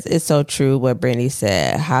says, it's so true what Brittany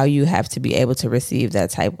said, how you have to be able to receive the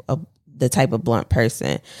type of blunt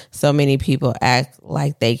person. So many people act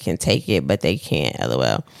like they can take it, but they can't.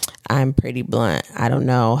 LOL. I'm pretty blunt. I don't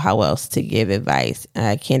know how else to give advice.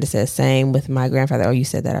 Candace says, same with my grandfather. Oh, you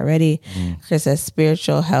said that already. Chris says,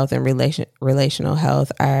 spiritual health and relational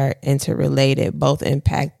health are interrelated. Both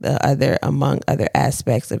impact the other among other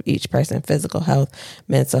aspects of each person: physical health,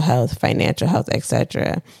 mental health, financial health,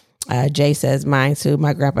 etc. Jay says, mine too.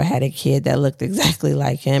 My grandpa had a kid that looked exactly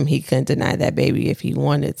like him. He couldn't deny that baby if he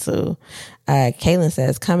wanted to. Kaylin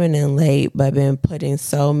says, coming in late, but been putting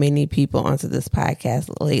so many people onto this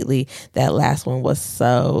podcast lately. That last one was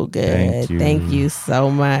so good. Thank you so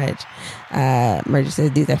much. Merger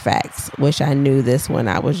says, these are facts. Wish I knew this when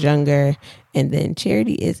I was younger. And then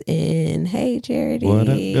Charity is in. Hey, Charity. What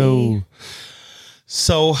up, though?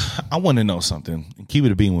 So I want to know something. Keep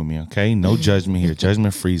it a bean with me, okay? No judgment here.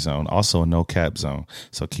 Judgment free zone. Also a no cap zone.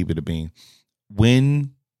 So keep it a bean.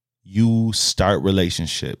 When you start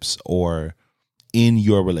relationships or in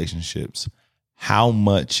your relationships, how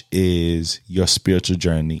much is your spiritual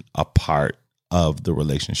journey a part of the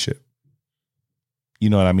relationship? You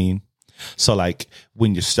know what I mean? So like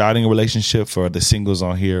when you're starting a relationship, for the singles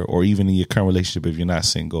on here, or even in your current relationship if you're not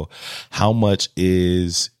single, how much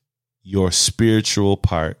is your spiritual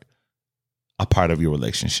part a part of your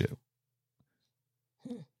relationship?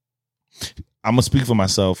 I'm gonna speak for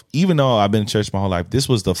myself. Even though I've been in church my whole life, this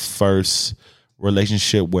was the first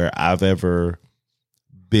relationship where I've ever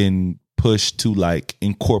been pushed to like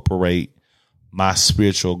incorporate my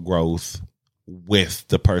spiritual growth with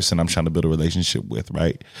the person I'm trying to build a relationship with,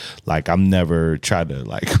 right? Like I'm never tried to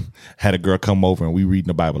like had a girl come over and we reading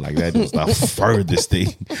the Bible. Like that was the furthest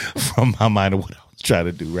thing from my mind of what I was trying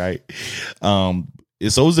to do, right? So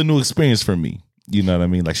it was a new experience for me. You know what I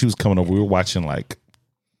mean? Like she was coming over, we were watching like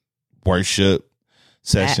worship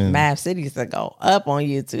session. Mav City used to go up on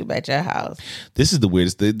YouTube at your house. This is the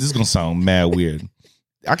weirdest thing. This is gonna sound mad weird.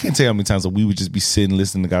 I can't tell you how many times that we would just be sitting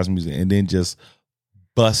listening to gospel music and then just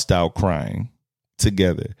bust out crying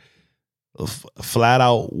together, flat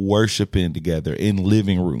out worshiping together in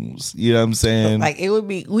living rooms. You know what I'm saying? Like it would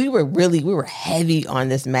be, we were heavy on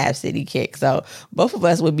this Mav City kick. So both of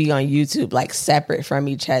us would be on YouTube, like separate from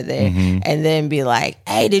each other, and then be like,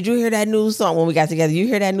 hey, did you hear that new song? When we got together, you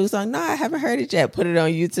hear that new song? No, I haven't heard it yet. Put it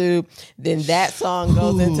on YouTube. Then that song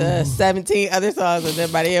goes into 17 other songs. And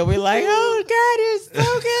then by the end, we're like, oh God, you're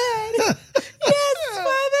so good. Yes,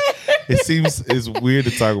 Father. It's weird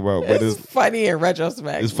to talk about, but it's funny in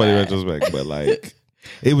retrospect. It's funny in retrospect, but like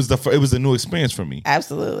it was a new experience for me.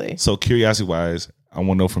 Absolutely. So curiosity wise, I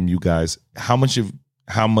want to know from you guys how much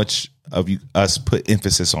of us put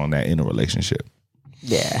emphasis on that in a relationship.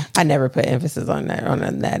 Yeah, I never put emphasis on that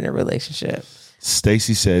in a relationship.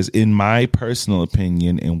 Stacy says, in my personal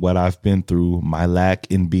opinion and what I've been through, my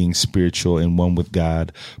lack in being spiritual and one with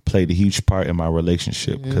God played a huge part in my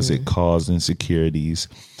relationship because it caused insecurities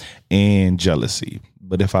and jealousy.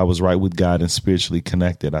 But if I was right with God and spiritually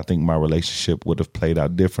connected, I think my relationship would have played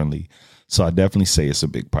out differently. So I definitely say it's a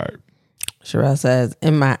big part. Sherelle says,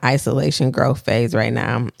 in my isolation growth phase right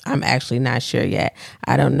now, I'm actually not sure yet.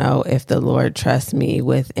 I don't know if the Lord trusts me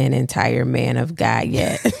with an entire man of God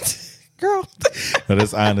yet. Girl. No,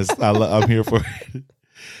 that's honest. I'm here for it.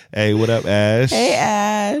 Hey, what up, Ash? Hey,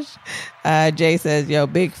 Ash. Jay says, yo,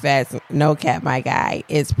 big facts, no cap, my guy.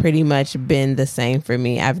 It's pretty much been the same for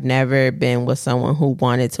me. I've never been with someone who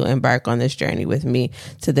wanted to embark on this journey with me,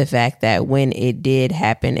 to the fact that when it did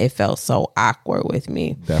happen, it felt so awkward with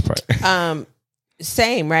me. That part.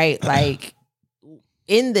 Same, right? Like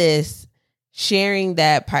in this, sharing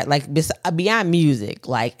that part, like beyond music,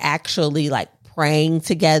 like actually like praying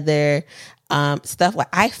together, stuff like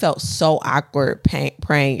I felt so awkward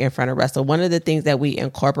praying in front of Russell. One of the things that we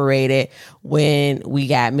incorporated when we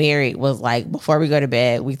got married was like, before we go to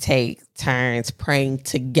bed, we take turns praying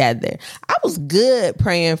together. I was good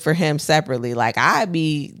praying for him separately. Like I'd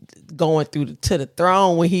be going through to the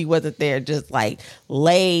throne when he wasn't there, just like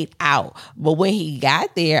laid out. But when he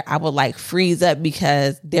got there, I would like freeze up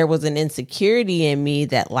because there was an insecurity in me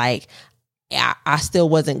that like, I still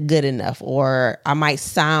wasn't good enough, or I might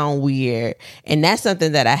sound weird. And that's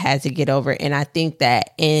something that I had to get over. And I think that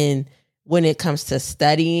when it comes to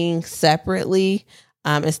studying separately,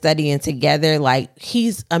 and studying together, like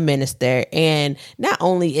he's a minister, and not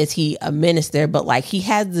only is he a minister, but like he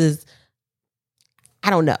has this, I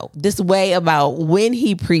don't know, this way about when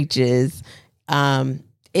he preaches,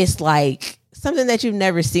 it's like something that you've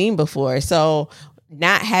never seen before. So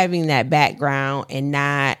not having that background and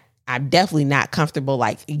I'm definitely not comfortable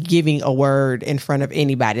like giving a word in front of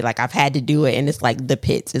anybody. Like I've had to do it and it's like the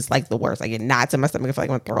pits. It's like the worst. I get knots in my stomach. I feel like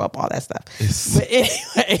I'm gonna throw up, all that stuff. But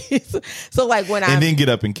anyways, so like then get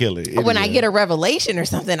up and kill it. When I get a revelation or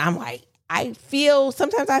something, I'm like,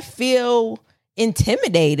 sometimes I feel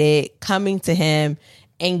intimidated coming to him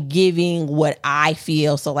and giving what I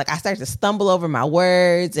feel. So like I start to stumble over my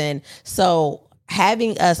words. And so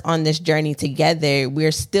having us on this journey together,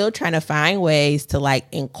 we're still trying to find ways to like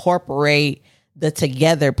incorporate the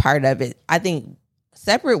together part of it. I think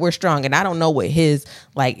separate, we're strong. And I don't know what his,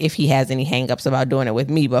 like, if he has any hangups about doing it with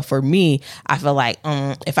me. But for me, I feel like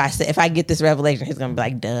if I get this revelation, he's going to be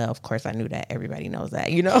like, duh, of course I knew that. Everybody knows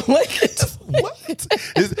that, you know? Like, what?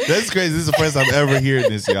 That's crazy. This is the first time I'm ever hearing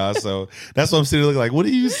this, y'all. So that's what I'm sitting looking like, what are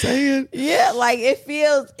you saying? Yeah, like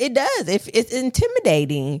it does. It's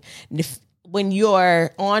intimidating when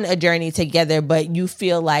you're on a journey together, but you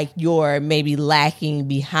feel like you're maybe lacking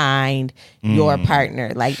behind your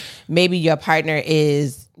partner. Like maybe your partner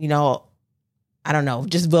is, you know, I don't know,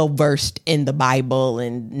 just well versed in the Bible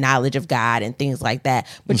and knowledge of God and things like that.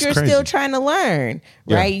 But It's you're crazy. still trying to learn,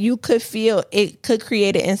 right? You could feel it could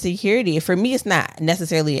create an insecurity. For me, it's not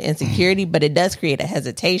necessarily an insecurity, but it does create a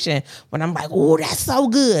hesitation when I'm like, oh, that's so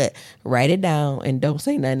good. Write it down and don't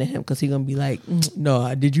say nothing to him because he's going to be like,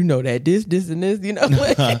 no, did you know that this, and this, you know?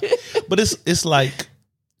 But it's like,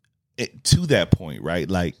 to that point, right?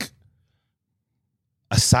 Like,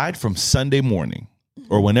 aside from Sunday morning,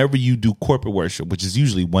 or whenever you do corporate worship, which is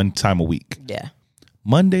usually one time a week. Yeah.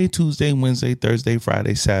 Monday, Tuesday, Wednesday, Thursday,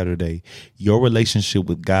 Friday, Saturday, your relationship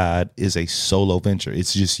with God is a solo venture.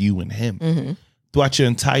 It's just you and him. Throughout your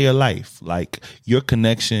entire life, like your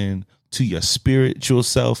connection to your spiritual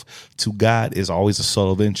self, to God, is always a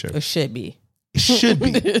solo venture. It should be. It should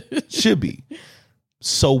be. Should be.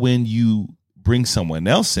 So when you bring someone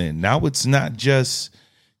else in, now it's not just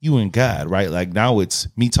you and God, right? Like now it's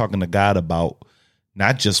me talking to God about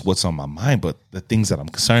not just what's on my mind, but the things that I'm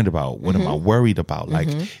concerned about. What am I worried about? Like,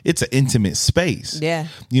 it's an intimate space. Yeah.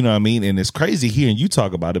 You know what I mean? And it's crazy hearing you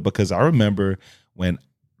talk about it, because I remember when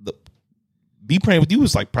me praying with you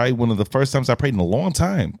was like probably one of the first times I prayed in a long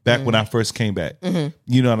time, back when I first came back.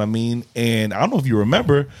 You know what I mean? And I don't know if you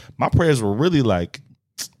remember, my prayers were really like,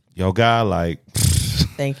 yo, God, like,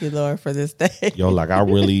 thank you, Lord, for this day. yo, like, I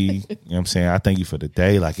really, you know what I'm saying? I thank you for the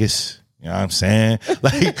day. Like, it's, you know what I'm saying?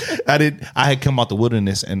 Like, I had come out the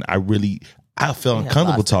wilderness and I felt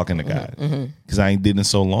uncomfortable talking to God because I ain't did it in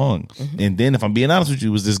so long. And then, if I'm being honest with you,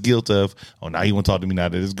 it was this guilt of, oh, now you want to talk to me now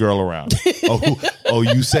that this girl around. Oh,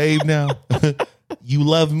 you saved now? You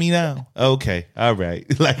love me now? Okay. All right.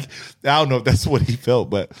 Like, I don't know if that's what he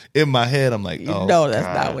felt, but in my head, I'm like, oh, no, that's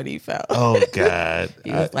God. not what he felt. Oh, God.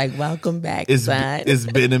 He was like, welcome back, son. It's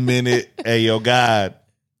been a minute. Hey, yo, God.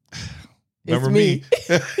 Remember me?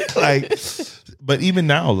 Like, but even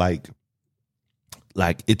now, like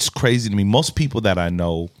it's crazy to me. Most people that I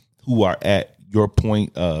know who are at your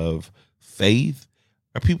point of faith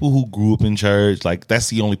are people who grew up in church. Like, that's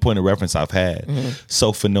the only point of reference I've had.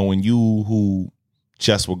 So for knowing you who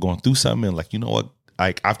just were going through something and like, you know what,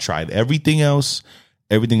 like, I've tried everything else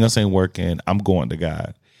ain't working, I'm going to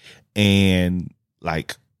God. And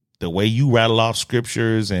like the way you rattle off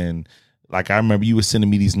scriptures, and like, I remember you were sending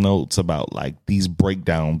me these notes about like these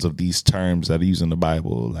breakdowns of these terms that are used in the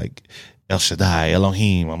Bible, like El Shaddai,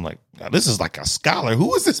 Elohim. I'm like, God, this is like a scholar.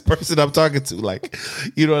 Who is this person I'm talking to? Like,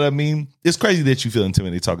 you know what I mean? It's crazy that you feel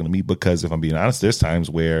intimidated talking to me, because if I'm being honest, there's times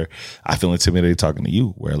where I feel intimidated talking to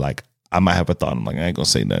you, where like I might have a thought. I'm like, I ain't gonna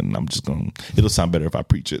say nothing. It'll sound better if I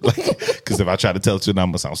preach it. Like, because if I try to tell it to you, I'm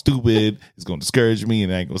gonna sound stupid. It's gonna discourage me,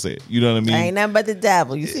 and I ain't gonna say it. You know what I mean? Ain't nothing but the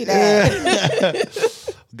devil. You see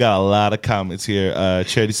that? Got a lot of comments here.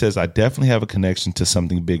 Charity says, I definitely have a connection to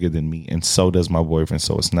something bigger than me, and so does my boyfriend.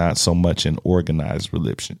 So it's not so much an organized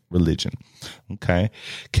religion. Okay.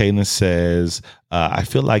 Kaylin says, I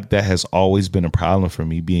feel like that has always been a problem for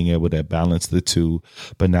me, being able to balance the two,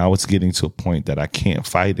 but now it's getting to a point that I can't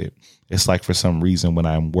fight it. It's like, for some reason, when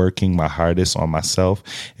I'm working my hardest on myself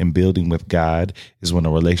and building with God is when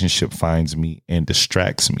a relationship finds me and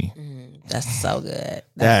distracts me. That's so good.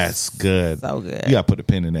 That's good. So good. You got to put a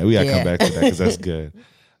pin in that. We got to come back to that, because that's good.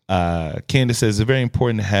 Candace says, it's very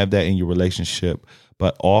important to have that in your relationship,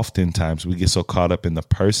 but oftentimes we get so caught up in the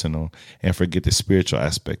personal and forget the spiritual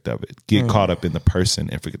aspect of it. Get caught up in the person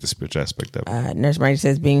and forget the spiritual aspect of it. Nurse Margie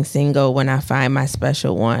says, being single, when I find my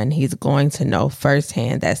special one, he's going to know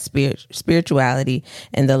firsthand that spirituality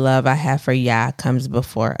and the love I have for Yah comes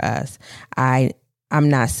before us. I'm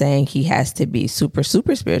not saying he has to be super,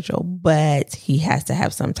 super spiritual, but he has to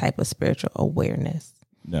have some type of spiritual awareness.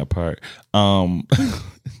 That part.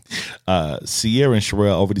 Sierra and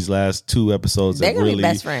Sherelle, over these last 2 episodes, they're gonna really be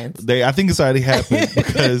best friends. I think it's already happened,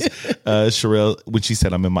 because Sherelle, when she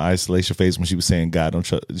said I'm in my isolation phase, when she was saying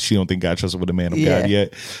she don't think God trusts her with a man of God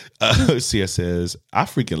yet. Sierra says, I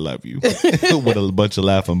freaking love you, with a bunch of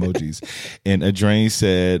laugh emojis. And Adrain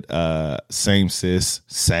said, same sis,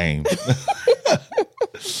 same.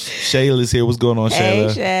 Shayla's here. What's going on, Hey,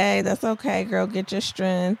 Shayla? Shay, that's okay, girl. Get your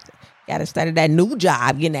strength. Got to start that new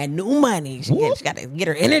job, getting that new money. She got to get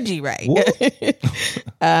her energy right.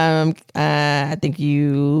 I think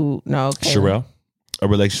you know. Okay. Sherelle, a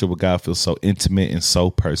relationship with God feels so intimate and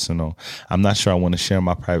so personal. I'm not sure I want to share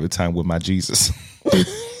my private time with my Jesus. I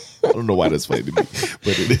don't know why that's funny to me,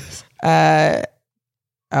 but it is.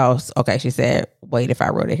 Oh, okay. She said, wait, if I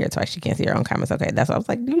wrote it here twice, she can't see her own comments. Okay, that's what I was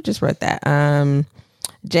like. You just read that.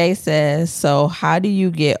 Jay says, so how do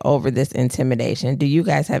you get over this intimidation? Do you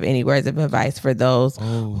guys have any words of advice for those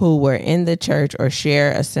who were in the church or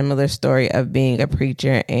share a similar story of being a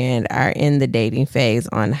preacher and are in the dating phase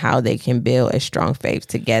on how they can build a strong faith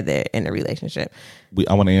together in a relationship?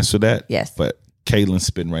 I want to answer that. Yes. But Caitlin's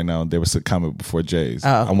spitting right now. There was a comment before Jay's. Oh,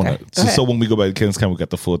 I want okay. to. So when we go back to Caitlin's comment, we got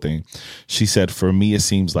the full thing. She said, "For me, it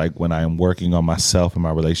seems like when I am working on myself and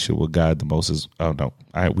my relationship with God, the most is." Oh no,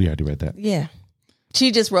 we already read that. Yeah,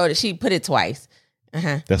 she just wrote it. She put it twice.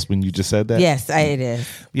 That's when you just said that. Yes, it is.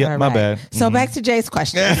 Yeah, my bad. So back to Jay's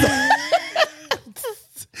question.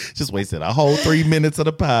 Just wasted a whole 3 minutes of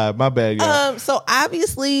the pod. My bad. Y'all. So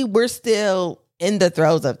obviously we're still in the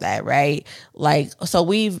throes of that, right? Like, so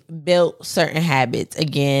we've built certain habits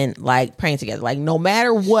again, like praying together. Like, no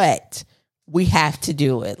matter what, we have to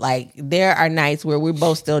do it. Like, there are nights where we're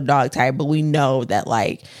both still dog tired, but we know that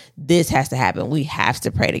like this has to happen. We have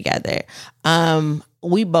to pray together.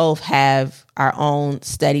 We both have our own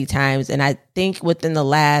study times, and I think within the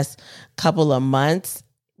last couple of months,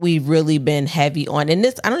 we've really been heavy on, and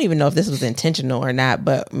this, I don't even know if this was intentional or not,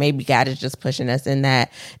 but maybe God is just pushing us in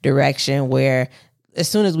that direction where as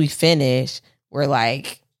soon as we finish, we're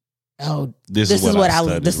like, oh, this is what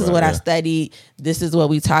I studied. This is what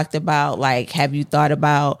we talked about. Like, have you thought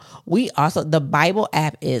about, the Bible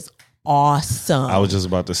app is awesome. I was just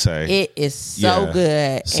about to say. It is so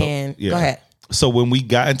good. Go ahead. So when we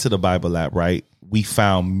got into the Bible app, right, we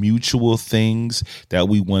found mutual things that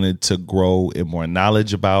we wanted to grow in more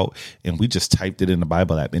knowledge about. And we just typed it in the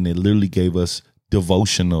Bible app, and it literally gave us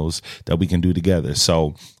devotionals that we can do together.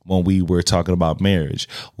 So when we were talking about marriage,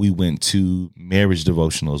 we went to marriage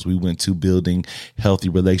devotionals. We went to building healthy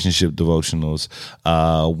relationship devotionals.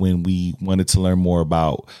 When we wanted to learn more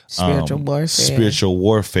about spiritual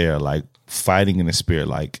warfare, like fighting in the spirit,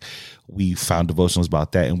 like we found devotionals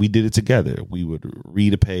about that, and we did it together. We would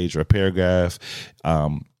read a page or a paragraph,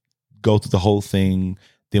 go through the whole thing.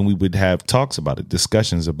 Then we would have talks about it,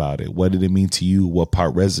 discussions about it. What did it mean to you? What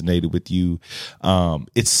part resonated with you?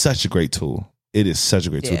 It's such a great tool. It is such a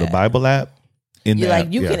great tool. The Bible app. You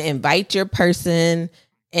can invite your person,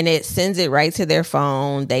 and it sends it right to their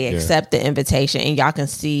phone. They accept the invitation, and y'all can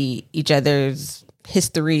see each other's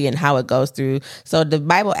history and how it goes through. So the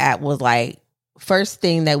Bible app was like first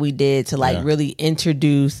thing that we did to really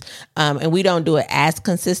introduce, and we don't do it as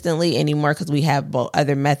consistently anymore because we have both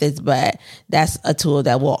other methods, but that's a tool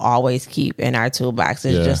that we'll always keep in our toolbox,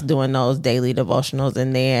 is just doing those daily devotionals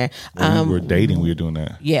in there. When we were dating, we were doing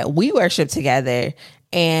that. Yeah, we worship together,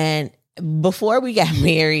 and before we got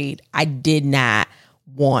married, I did not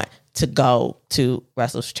want to go to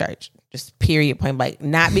Russell's church. Just period, point blank.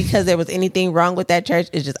 Not because there was anything wrong with that church.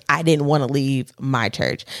 It's just I didn't want to leave my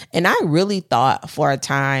church. And I really thought for a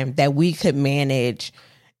time that we could manage,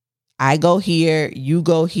 I go here, you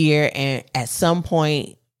go here, and at some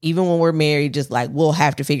point, even when we're married, just like we'll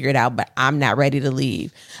have to figure it out, but I'm not ready to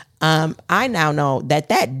leave. I now know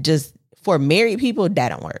that just, for married people, that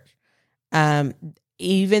don't work.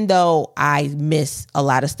 Even though I miss a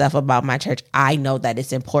lot of stuff about my church, I know that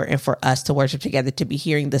it's important for us to worship together, to be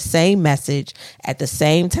hearing the same message at the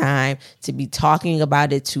same time, to be talking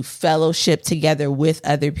about it, to fellowship together with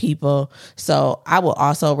other people. So I will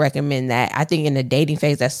also recommend that. I think in the dating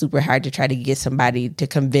phase, that's super hard to try to get somebody to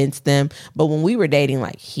convince them. But when we were dating,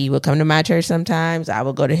 like, he would come to my church sometimes, I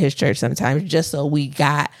would go to his church sometimes, just so we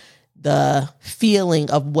got the feeling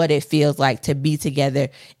of what it feels like to be together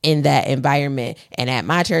in that environment. And at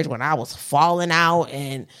my church, when I was falling out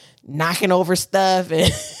and knocking over stuff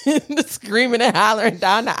and screaming and hollering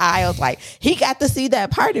down the aisles, like, he got to see that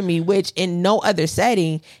part of me, which in no other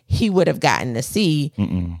setting he would have gotten to see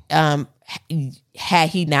had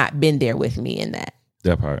he not been there with me in that.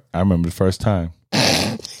 That part. I remember the first time.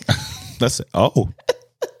 That's it.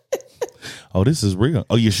 Oh, this is real.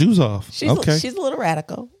 Oh, your shoes off. She's a little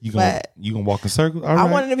radical. You gonna walk in circles? All right.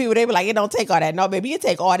 I wanted the people, they were like, it don't take all that. No, baby, you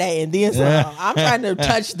take all that and then some. I'm trying to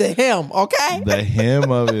touch the hem, okay? The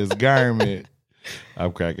hem of his garment.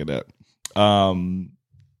 I'm cracking up.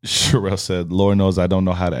 Sherelle said, Lord knows I don't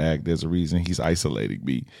know how to act. There's a reason he's isolating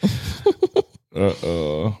me.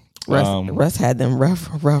 Russ had them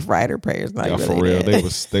rough rider prayers. Yeah, for real.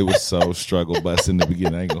 They was so struggle bus in the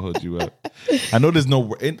beginning. I ain't gonna hold you up. I know there's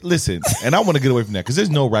no, listen, and I want to get away from that because there's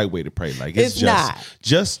no right way to pray. Like, it's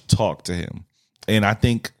just talk to him. And I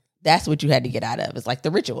think that's what you had to get out of. It's like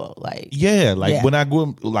the ritual. Like, yeah, like Yeah. when I grew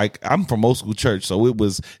up, like I'm from old school church, so it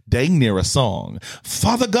was dang near a song.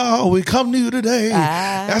 Father God, we come to you today,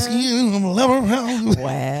 asking you to love around.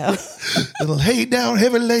 wow. Lay down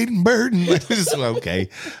heavy laden burden. Okay.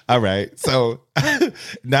 All right. So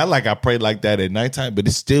not like I prayed like that at nighttime, but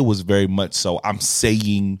it still was very much so. I'm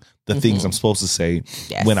saying the things I'm supposed to say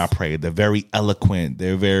Yes. when I pray. They're very eloquent.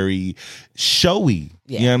 They're very showy.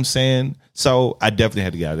 Yeah. You know what I'm saying? So I definitely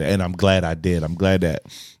had to get out of that. And I'm glad I did. I'm glad that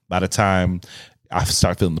by the time I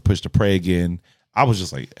start feeling the push to pray again, I was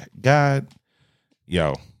just like, God,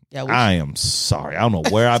 yo, Yeah, I am sorry. I don't know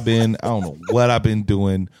where I've been. I don't know what I've been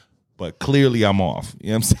doing, but clearly I'm off.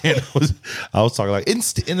 You know what I'm saying? I was talking like, and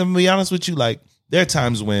to be honest with you, like there are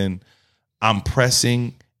times when I'm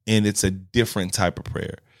pressing and it's a different type of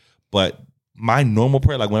prayer. But my normal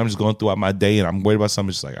prayer, like when I'm just going throughout my day and I'm worried about something,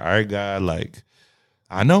 it's just like, all right, God, like,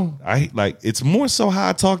 I know. It's more so how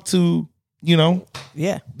I talk to, Yeah.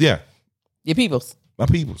 yeah, Your peoples. my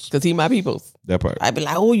peoples. Because he my peoples. That part. I'd be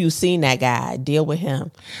like, oh, you seen that guy. Deal with him.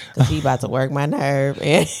 Because he about to work my nerve.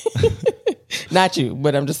 And not you,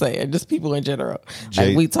 but I'm just saying, just people in general. Jay-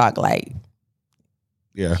 Like we talk like,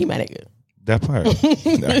 Yeah, he my nigga. that part.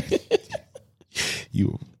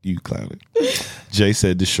 You clowned it. Jay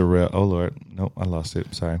said this Sherelle. Oh Lord, no, I lost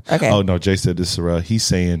it. Sorry. Okay. Oh no, Jay said this Sherelle. He's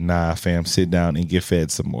saying, nah, fam, sit down and get fed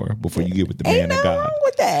some more before you get with the Ain't man of nothing God. wrong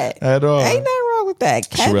with that. At all. Ain't nothing wrong with that.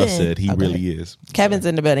 Sherelle said he Okay. really is. Kevin's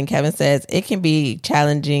in the building. Kevin says, it can be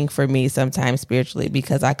challenging for me sometimes spiritually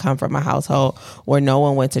because I come from a household where no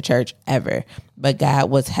one went to church ever, but God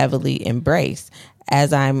was heavily embraced.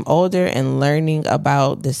 As I'm older and learning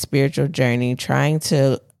about the spiritual journey, trying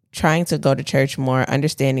to go to church more,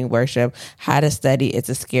 understanding worship, how to study, it's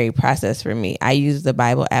a scary process for me. I use the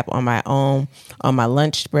Bible app on my own, on my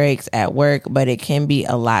lunch breaks at work, but it can be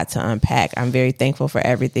a lot to unpack. I'm very thankful for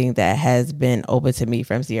everything that has been open to me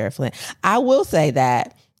from Sierra Flint. I will say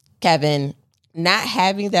that, Kevin, not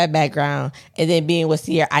having that background and then being with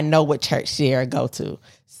Sierra, I know what church Sierra go to.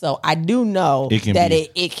 So I do know it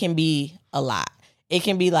can be a lot. It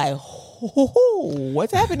can be like,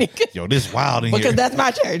 what's happening? Yo, this wild in Because here. that's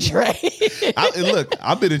my church, right? Look,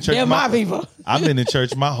 I've been in church. They're my people. I've been in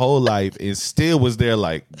church my whole life and still was there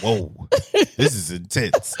like, whoa, this is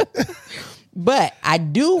intense. But I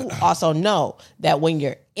do also know that when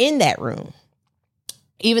you're in that room,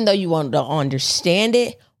 even though you want to understand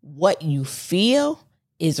it, what you feel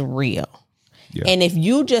is real. Yeah. And if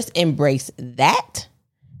you just embrace that,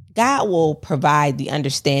 God will provide the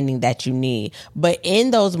understanding that you need. But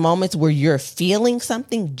in those moments where you're feeling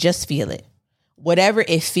something, just feel it. Whatever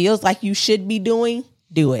it feels like you should be doing,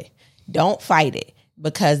 do it. Don't fight it.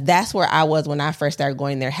 Because that's where I was when I first started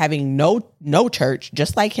going there, having no church,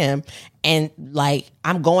 just like him. And like,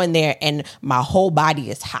 I'm going there and my whole body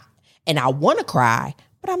is hot. And I want to cry,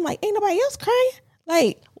 but I'm like, ain't nobody else crying?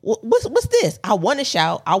 Like, what's this? I want to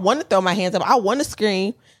shout. I want to throw my hands up. I want to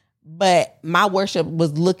scream. But my worship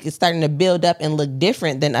was starting to build up and look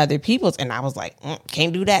different than other people's. And I was like,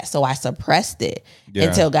 can't do that. So I suppressed it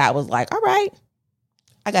until God was like, all right,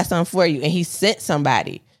 I got something for you. And he sent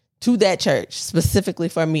somebody to that church specifically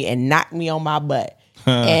for me and knocked me on my butt.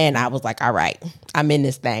 And I was like, all right, I'm in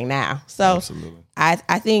this thing now. So Absolutely. I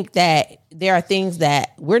think that there are things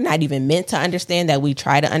that we're not even meant to understand that we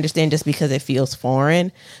try to understand just because it feels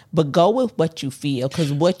foreign. But go with what you feel,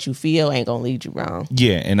 because what you feel ain't going to lead you wrong.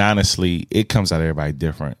 Yeah, and honestly, it comes out of everybody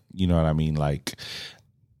different. You know what I mean? Like,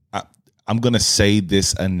 I'm going to say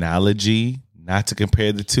this analogy, not to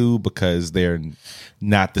compare the two because they're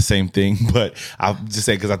not the same thing, but I'll just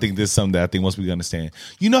say because I think this is something that I think most people understand.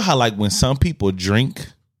 You know how like when some people drink,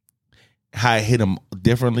 how it hit them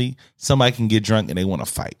differently? Somebody can get drunk and they want to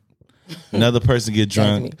fight. Another person get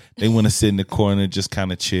drunk, they want to sit in the corner, just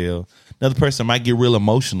kind of chill. Another person might get real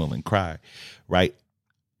emotional and cry, right?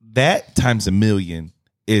 That times a million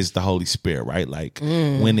is the Holy Spirit, right? Like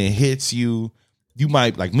when it hits you, you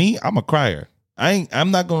might, like me, I'm a crier.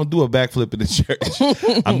 I'm not gonna do a backflip in the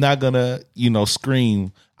church. I'm not gonna,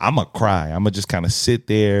 scream. I'm gonna cry. I'm gonna just kind of sit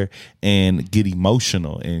there and get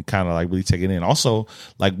emotional and kind of like really take it in. Also,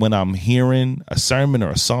 like when I'm hearing a sermon or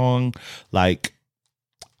a song, like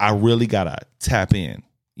I really gotta tap in.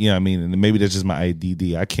 You know what I mean? And maybe that's just my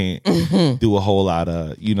ADD. I can't do a whole lot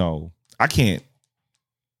of, I can't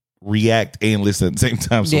react and listen at the same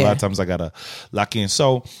time. So a lot of times I gotta lock in.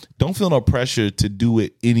 So don't feel no pressure to do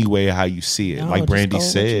it anyway how you see it. No, like Brandy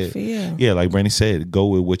just go with what you said. feel. Yeah, like Brandy said, go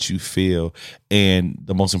with what you feel. And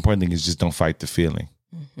the most important thing is just don't fight the feeling.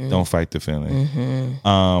 Don't fight the feeling.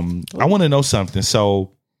 I want to know something.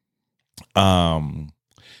 So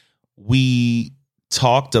we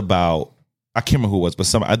talked about I can't remember who it was,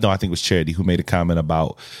 but I think it was Charity who made a comment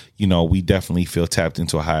about, we definitely feel tapped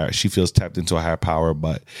into she feels tapped into a higher power,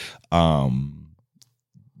 but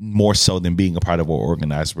more so than being a part of an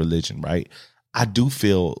organized religion, right? I do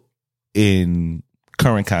feel in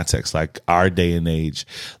current context, like our day and age,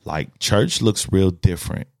 like church looks real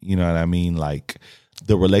different. You know what I mean? Like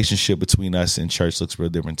the relationship between us and church looks real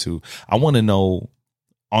different too. I want to know,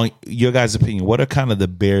 on your guys' opinion, what are kind of the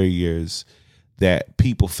barriers that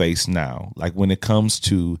people face now? Like when it comes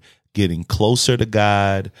to getting closer to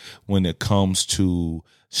God, when it comes to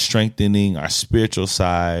strengthening our spiritual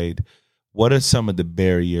side, what are some of the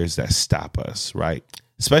barriers that stop us, right?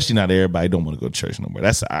 Especially not everybody don't want to go to church no more.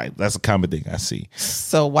 That's a common thing I see.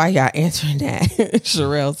 So why y'all answering that?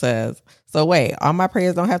 Sherelle says, so wait, all my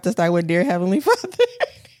prayers don't have to start with Dear Heavenly Father?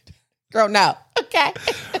 Girl, no. Okay.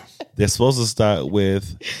 They're supposed to start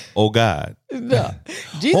with, oh God. No.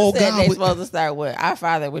 Jesus said they're supposed to start with, Our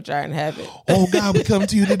Father which art in heaven. Oh God, we come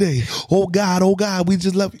to you today. Oh God, we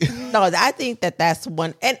just love you. No, I think that's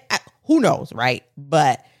one, and who knows, right?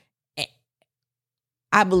 But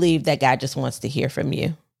I believe that God just wants to hear from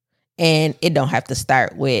you. And it don't have to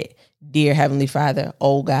start with Dear Heavenly Father,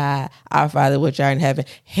 oh God, Our Father which art in heaven,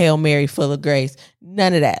 Hail Mary, full of grace.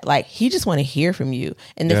 None of that. Like, he just want to hear from you.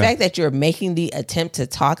 And the fact that you're making the attempt to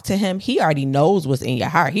talk to him, he already knows what's in your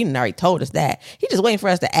heart. He already told us that. He's just waiting for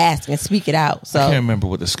us to ask and speak it out. So I can't remember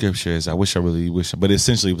what the scripture is. I really wish. But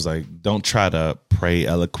essentially it was like, don't try to pray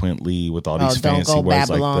eloquently with all these fancy don't go words.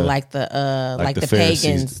 Babylon like the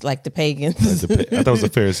pagans. Like the pagans. I thought it was the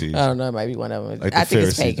Pharisees. I don't know. It might be one of them. Like I think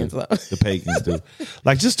it's pagans. The pagans do.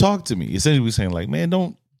 Like, just talk to me. Essentially we're saying like, man,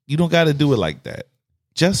 you don't got to do it like that.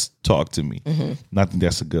 Just talk to me. Mm-hmm. And I think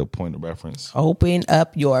that's a good point of reference. Open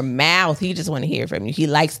up your mouth. He just want to hear from you. He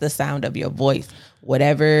likes the sound of your voice,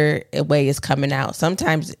 whatever way is coming out.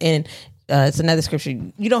 Sometimes it's another scripture,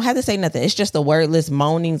 you don't have to say nothing. It's just the wordless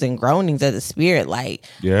moanings and groanings of the spirit. Like,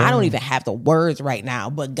 I don't even have the words right now,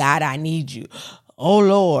 but God, I need you. Oh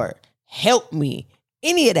Lord, help me.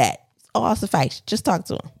 Any of that. All suffice. Just talk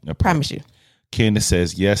to him. I promise you. Candace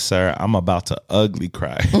says, yes, sir. I'm about to ugly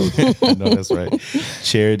cry. I know that's right.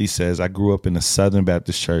 Charity says, I grew up in a Southern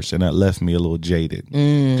Baptist church and that left me a little jaded.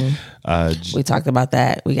 We talked about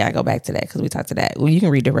that. We got to go back to that because we talked to that. Well, you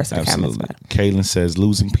can read the rest of the comments. Kaylin says,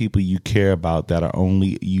 losing people you care about that are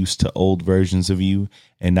only used to old versions of you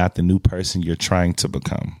and not the new person you're trying to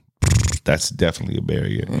become. That's definitely a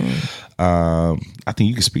barrier. I think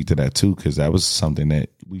you can speak to that too, because that was something that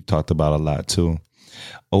we talked about a lot too.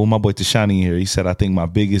 Oh, my boy Tashani here. He said, I think my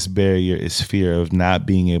biggest barrier is fear of not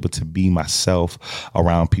being able to be myself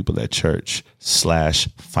around people at church /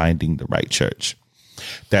 finding the right church.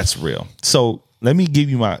 That's real. So let me give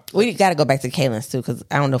you we got to go back to Kaylin's too, because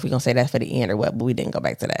I don't know if we're going to say that for the end or what, but we didn't go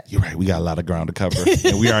back to that. You're right. We got a lot of ground to cover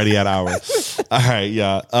and we already at ours. All right.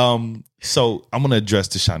 Yeah. So I'm going to address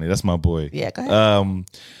Tashani. That's my boy. Yeah, go ahead.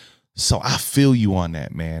 So I feel you on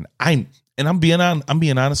that, man. I'm being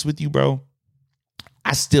honest with you, bro.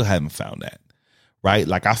 I still haven't found that, right?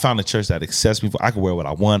 Like, I found a church that accepts me. I can wear what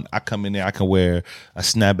I want. I come in there. I can wear a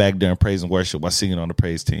snapback during praise and worship while singing on the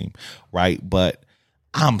praise team, right? But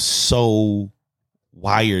I'm so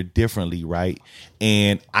wired differently, right?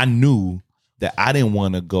 And I knew that I didn't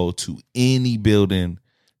want to go to any building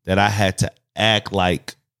that I had to act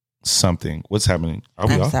like something. What's happening? Are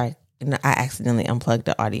we off? Sorry. No, I accidentally unplugged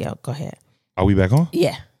the audio. Go ahead. Are we back on?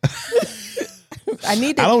 Yeah. I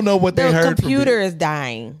don't know what they heard. The computer is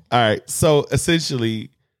dying. All right. So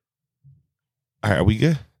essentially, all right, are we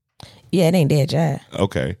good? Yeah, it ain't dead yet.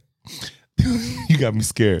 Okay. You got me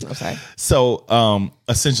scared. I'm sorry. So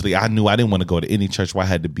essentially, I knew I didn't want to go to any church where I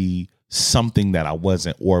had to be something that I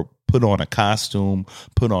wasn't, or put on a costume,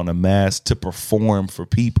 put on a mask to perform for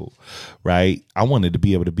people, right? I wanted to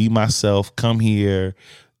be able to be myself, come here,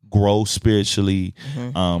 grow spiritually.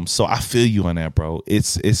 Mm-hmm. So I feel you on that, bro.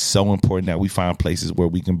 It's so important that we find places where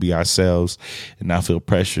we can be ourselves and not feel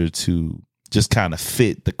pressure to just kind of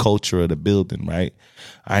fit the culture of the building, right?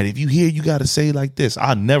 All right, if you hear, you got to say like this.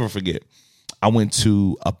 I'll never forget. I went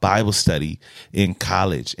to a Bible study in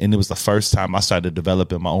college, and it was the first time I started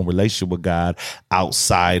developing my own relationship with God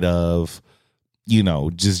outside of,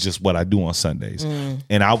 just what I do on Sundays.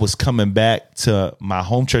 And I was coming back to my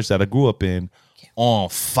home church that I grew up in on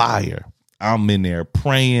fire. I'm in there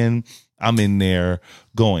praying. I'm in there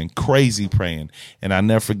going crazy praying. And I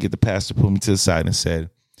never forget, the pastor pulled me to the side and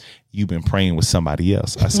said, "You've been praying with somebody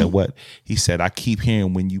else." I said, "What?" He said, "I keep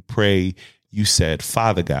hearing when you pray, you said,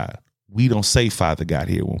 Father God. We don't say Father God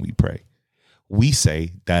here when we pray. We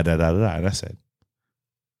say da da da da da." And I said,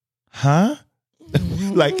 "Huh?"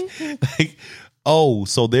 like oh,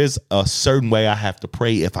 so there's a certain way I have to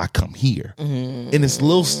pray if I come here. And it's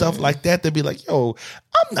little stuff like that be like, yo,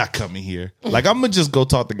 I'm not coming here. Like, I'm going to just go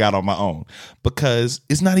talk to God on my own, because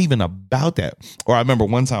it's not even about that. Or I remember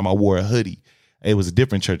one time I wore a hoodie. It was a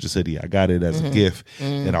different church's hoodie. I got it as a gift,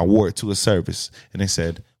 and I wore it to a service. And they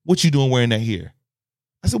said, what you doing wearing that here?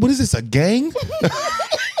 I said, what is this, a gang?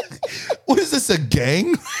 What is this, a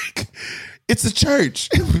gang? It's a church.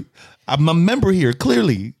 I'm a member here,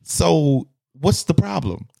 clearly. So what's the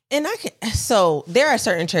problem? And so there are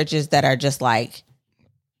certain churches that are just like,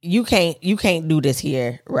 you can't do this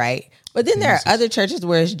here, right? But then there are other churches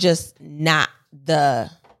where it's just not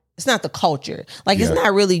it's not the culture. Like, it's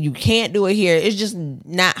not really, you can't do it here. It's just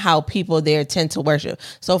not how people there tend to worship.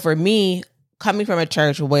 So for me, coming from a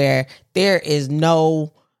church where there is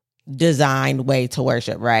no designed way to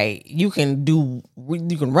worship, right? You can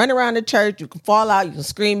run around the church, you can fall out, you can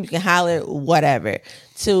scream, you can holler, whatever,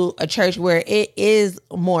 to a church where it is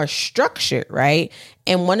more structured, right?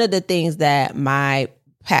 And one of the things that my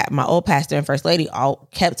old pastor and first lady all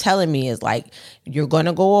kept telling me is like, you're going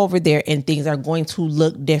to go over there and things are going to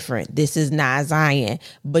look different. This is not Zion,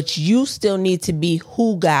 but you still need to be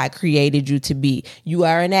who God created you to be. You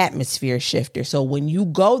are an atmosphere shifter. So when you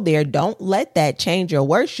go there, don't let that change your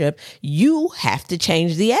worship. You have to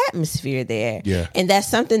change the atmosphere there. Yeah. And that's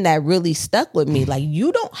something that really stuck with me. Like,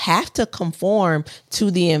 you don't have to conform to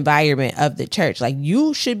the environment of the church. Like,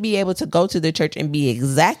 you should be able to go to the church and be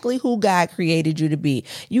exactly who God created you to be.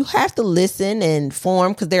 You have to listen and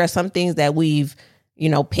form, because there are some things that we've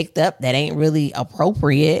picked up that ain't really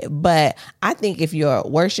appropriate. But I think if you're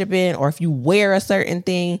worshiping, or if you wear a certain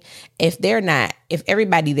thing, if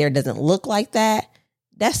everybody there doesn't look like that,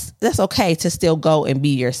 that's okay to still go and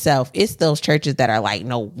be yourself. It's those churches that are like,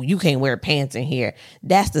 no, you can't wear pants in here.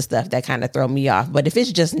 That's the stuff that kind of throw me off. But if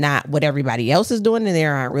it's just not what everybody else is doing and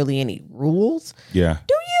there aren't really any rules, do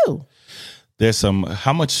you? There's some,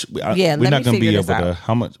 how much, we're not going to be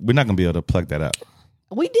able to plug that up.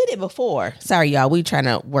 We did it before. Sorry, y'all. We trying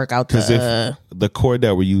to work out because if the cord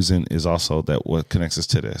that we're using is also that what connects us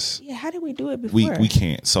to this. Yeah, how did we do it before? We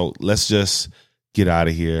can't. So let's just get out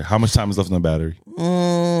of here. How much time is left on the battery?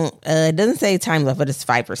 It doesn't say time left, but it's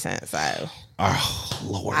 5%. So. Oh,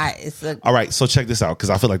 Lord. All right, so check this out,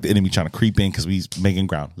 because I feel like the enemy trying to creep in because we making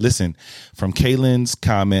ground. Listen, from Kaylin's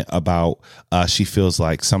comment about she feels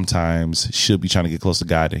like sometimes she'll be trying to get close to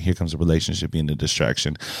God, and here comes a relationship being a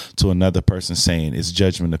distraction, to another person saying it's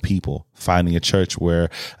judgment of people, finding a church where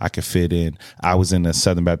I could fit in. I was in a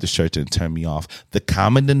Southern Baptist church and it turned me off. The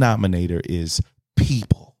common denominator is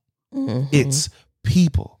people. Mm-hmm. It's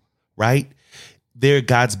people, right? They're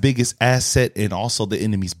God's biggest asset and also the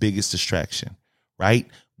enemy's biggest distraction, right?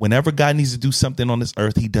 Whenever God needs to do something on this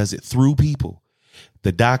earth, he does it through people.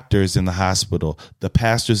 The doctors in the hospital, the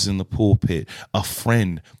pastors in the pulpit, a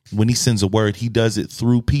friend. When he sends a word, he does it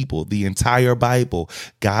through people. The entire Bible,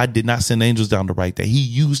 God did not send angels down to write that. He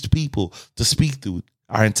used people to speak through.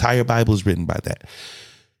 Our entire Bible is written by that.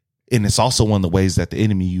 And it's also one of the ways that the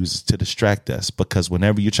enemy uses to distract us, because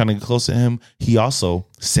whenever you're trying to get close to him, he also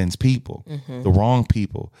sends people, the wrong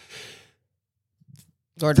people.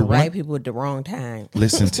 Or the right people at the wrong time.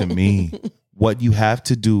 Listen to me. What you have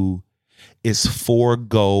to do is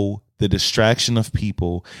forego the distraction of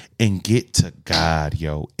people and get to God,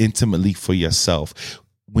 intimately for yourself.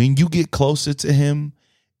 When you get closer to him,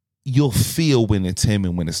 you'll feel when it's him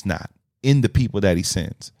and when it's not, in the people that he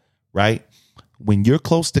sends, right? When you're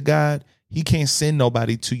close to God, he can't send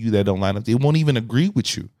nobody to you that don't line up. They won't even agree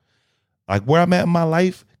with you. Like where I'm at in my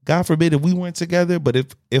life, God forbid if we weren't together, but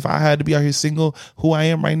if I had to be out here single, who I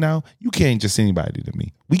am right now, you can't just anybody to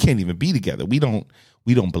me. We can't even be together. We don't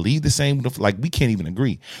believe the same. Like we can't even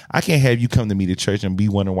agree. I can't have you come to me to church and be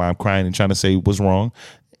wondering why I'm crying and trying to say what's wrong.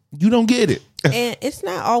 You don't get it. And it's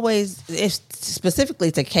not always, it's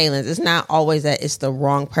specifically to Kaylin's, it's not always that it's the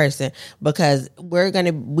wrong person, because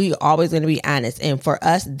we always going to be honest. And for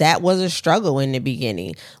us, that was a struggle in the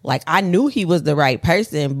beginning. Like, I knew he was the right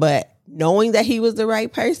person, but knowing that he was the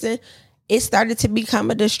right person, it started to become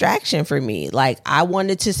a distraction for me. Like, I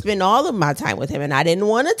wanted to spend all of my time with him, and I didn't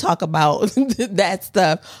want to talk about that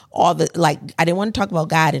stuff I didn't want to talk about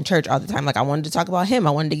God in church all the time. Like, I wanted to talk about him.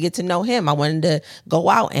 I wanted to get to know him. I wanted to go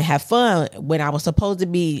out and have fun when I was supposed to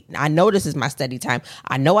be. I know this is my study time.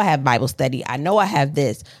 I know I have Bible study. I know I have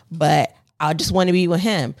this, but I just want to be with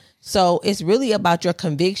him. So it's really about your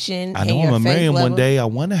conviction. I know I'm going to marry him one day. I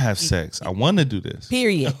want to have sex. I want to do this.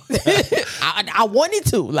 Period. I wanted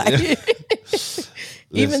to. Like,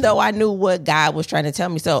 even though I knew what God was trying to tell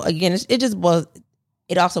me. So again, it just was,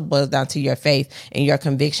 it also boils down to your faith and your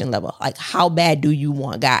conviction level. Like, how bad do you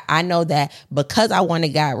want God? I know that because I wanted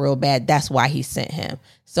God real bad, that's why he sent him.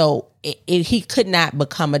 So he could not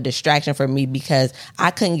become a distraction for me because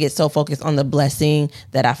I couldn't get so focused on the blessing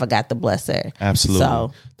that I forgot the blesser. Absolutely.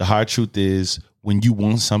 So, the hard truth is when you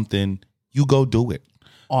want something, you go do it.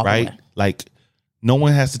 Right? Like, no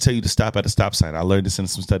one has to tell you to stop at a stop sign. I learned this in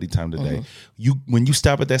some study time today. When you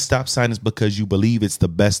stop at that stop sign, it's because you believe it's the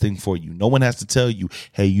best thing for you. No one has to tell you,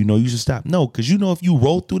 hey, you should stop. No, because if you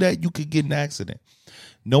roll through that, you could get in an accident.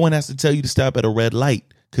 No one has to tell you to stop at a red light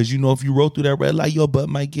because if you roll through that red light, your butt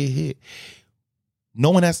might get hit.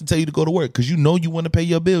 No one has to tell you to go to work because you want to pay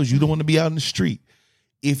your bills. You don't want to be out in the street.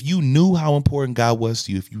 If you knew how important God was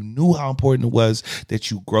to you, if you knew how important it was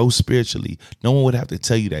that you grow spiritually, no one would have to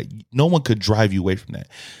tell you that. No one could drive you away from that.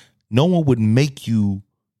 No one would make you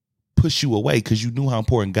push you away because you knew how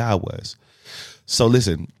important God was. So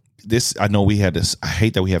listen, I know we had this. I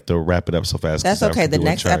hate that we have to wrap it up so fast. That's okay. The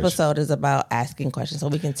next episode is about asking questions, so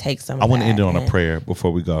we can take some. I want to end it on a prayer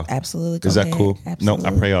before we go. Absolutely. Is that cool? Absolutely.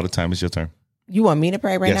 No, I pray all the time. It's your turn. You want me to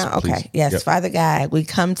pray right now? Please. Okay. Yes. Yep. Father God, we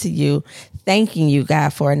come to you thanking you,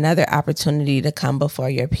 God, for another opportunity to come before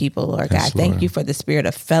your people, Lord God. Yes, Lord. Thank you for the spirit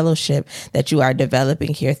of fellowship that you are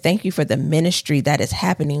developing here. Thank you for the ministry that is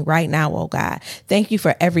happening right now, oh God. Thank you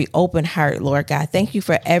for every open heart, Lord God. Thank you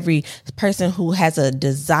for every person who has a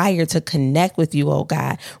desire to connect with you, oh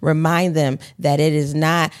God. Remind them that it is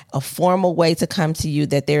not a formal way to come to you,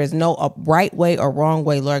 that there is no right way or wrong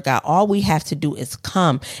way, Lord God. All we have to do is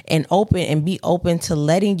come and be open to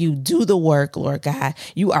letting you do the work, Lord God.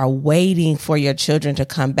 You are waiting for your children to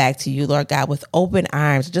come back to you, Lord God, with open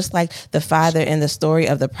arms, just like the father in the story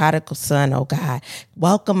of the prodigal son, oh God.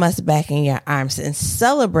 Welcome us back in your arms and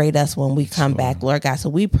celebrate us when we come back, Lord God. So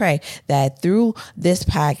we pray that through this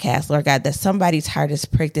podcast, Lord God, that somebody's heart is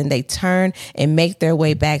pricked and they turn and make their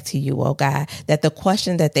way back to you, oh God, that the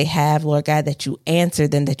question that they have, Lord God, that you answer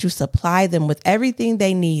them, that you supply them with everything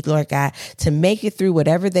they need, Lord God, to make it through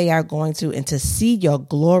whatever they are going to and to see your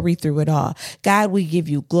glory through it all. God, we give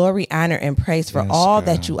you glory, honor, and praise for all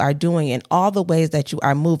that you are doing and all the ways that you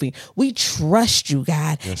are moving. We trust you,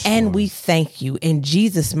 God, and we thank you. In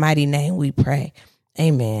Jesus' mighty name we pray.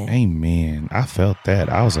 Amen. Amen. I felt that.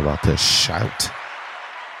 I was about to shout.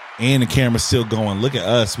 And the camera's still going. Look at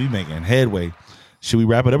us. We making headway. Should we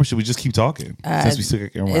wrap it up or should we just keep talking? Since we still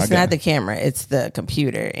got camera. It's not the camera. It's the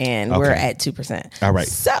computer. And we're at 2%. All right.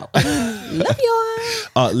 So, love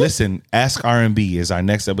y'all. Listen, Ask R&B is our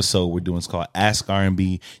next episode we're doing. It's called Ask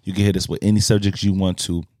R&B. You can hit us with any subjects you want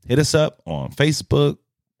to. Hit us up on Facebook.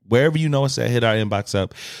 Wherever you know us at, hit our inbox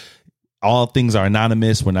up. All things are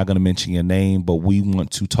anonymous. We're not going to mention your name, but we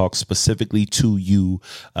want to talk specifically to you.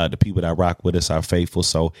 The people that rock with us are faithful.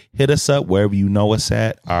 So hit us up wherever you know us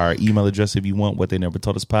at. Our email address, if you want, what they never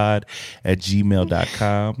told us pod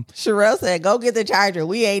 @gmail.com. Sherelle said, go get the charger.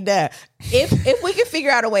 We ain't done. If we can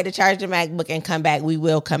figure out a way to charge the MacBook and come back, we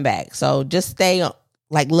will come back. So just stay on.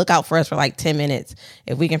 Look out for us for 10 minutes.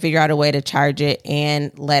 If we can figure out a way to charge it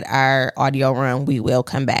and let our audio run, we will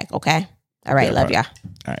come back. Okay? All right. Love y'all.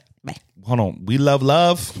 All right. Bye. Hold on. We love.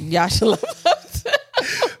 Y'all should love us.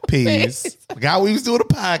 Peace. God, we was doing a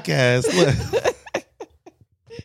podcast. Look.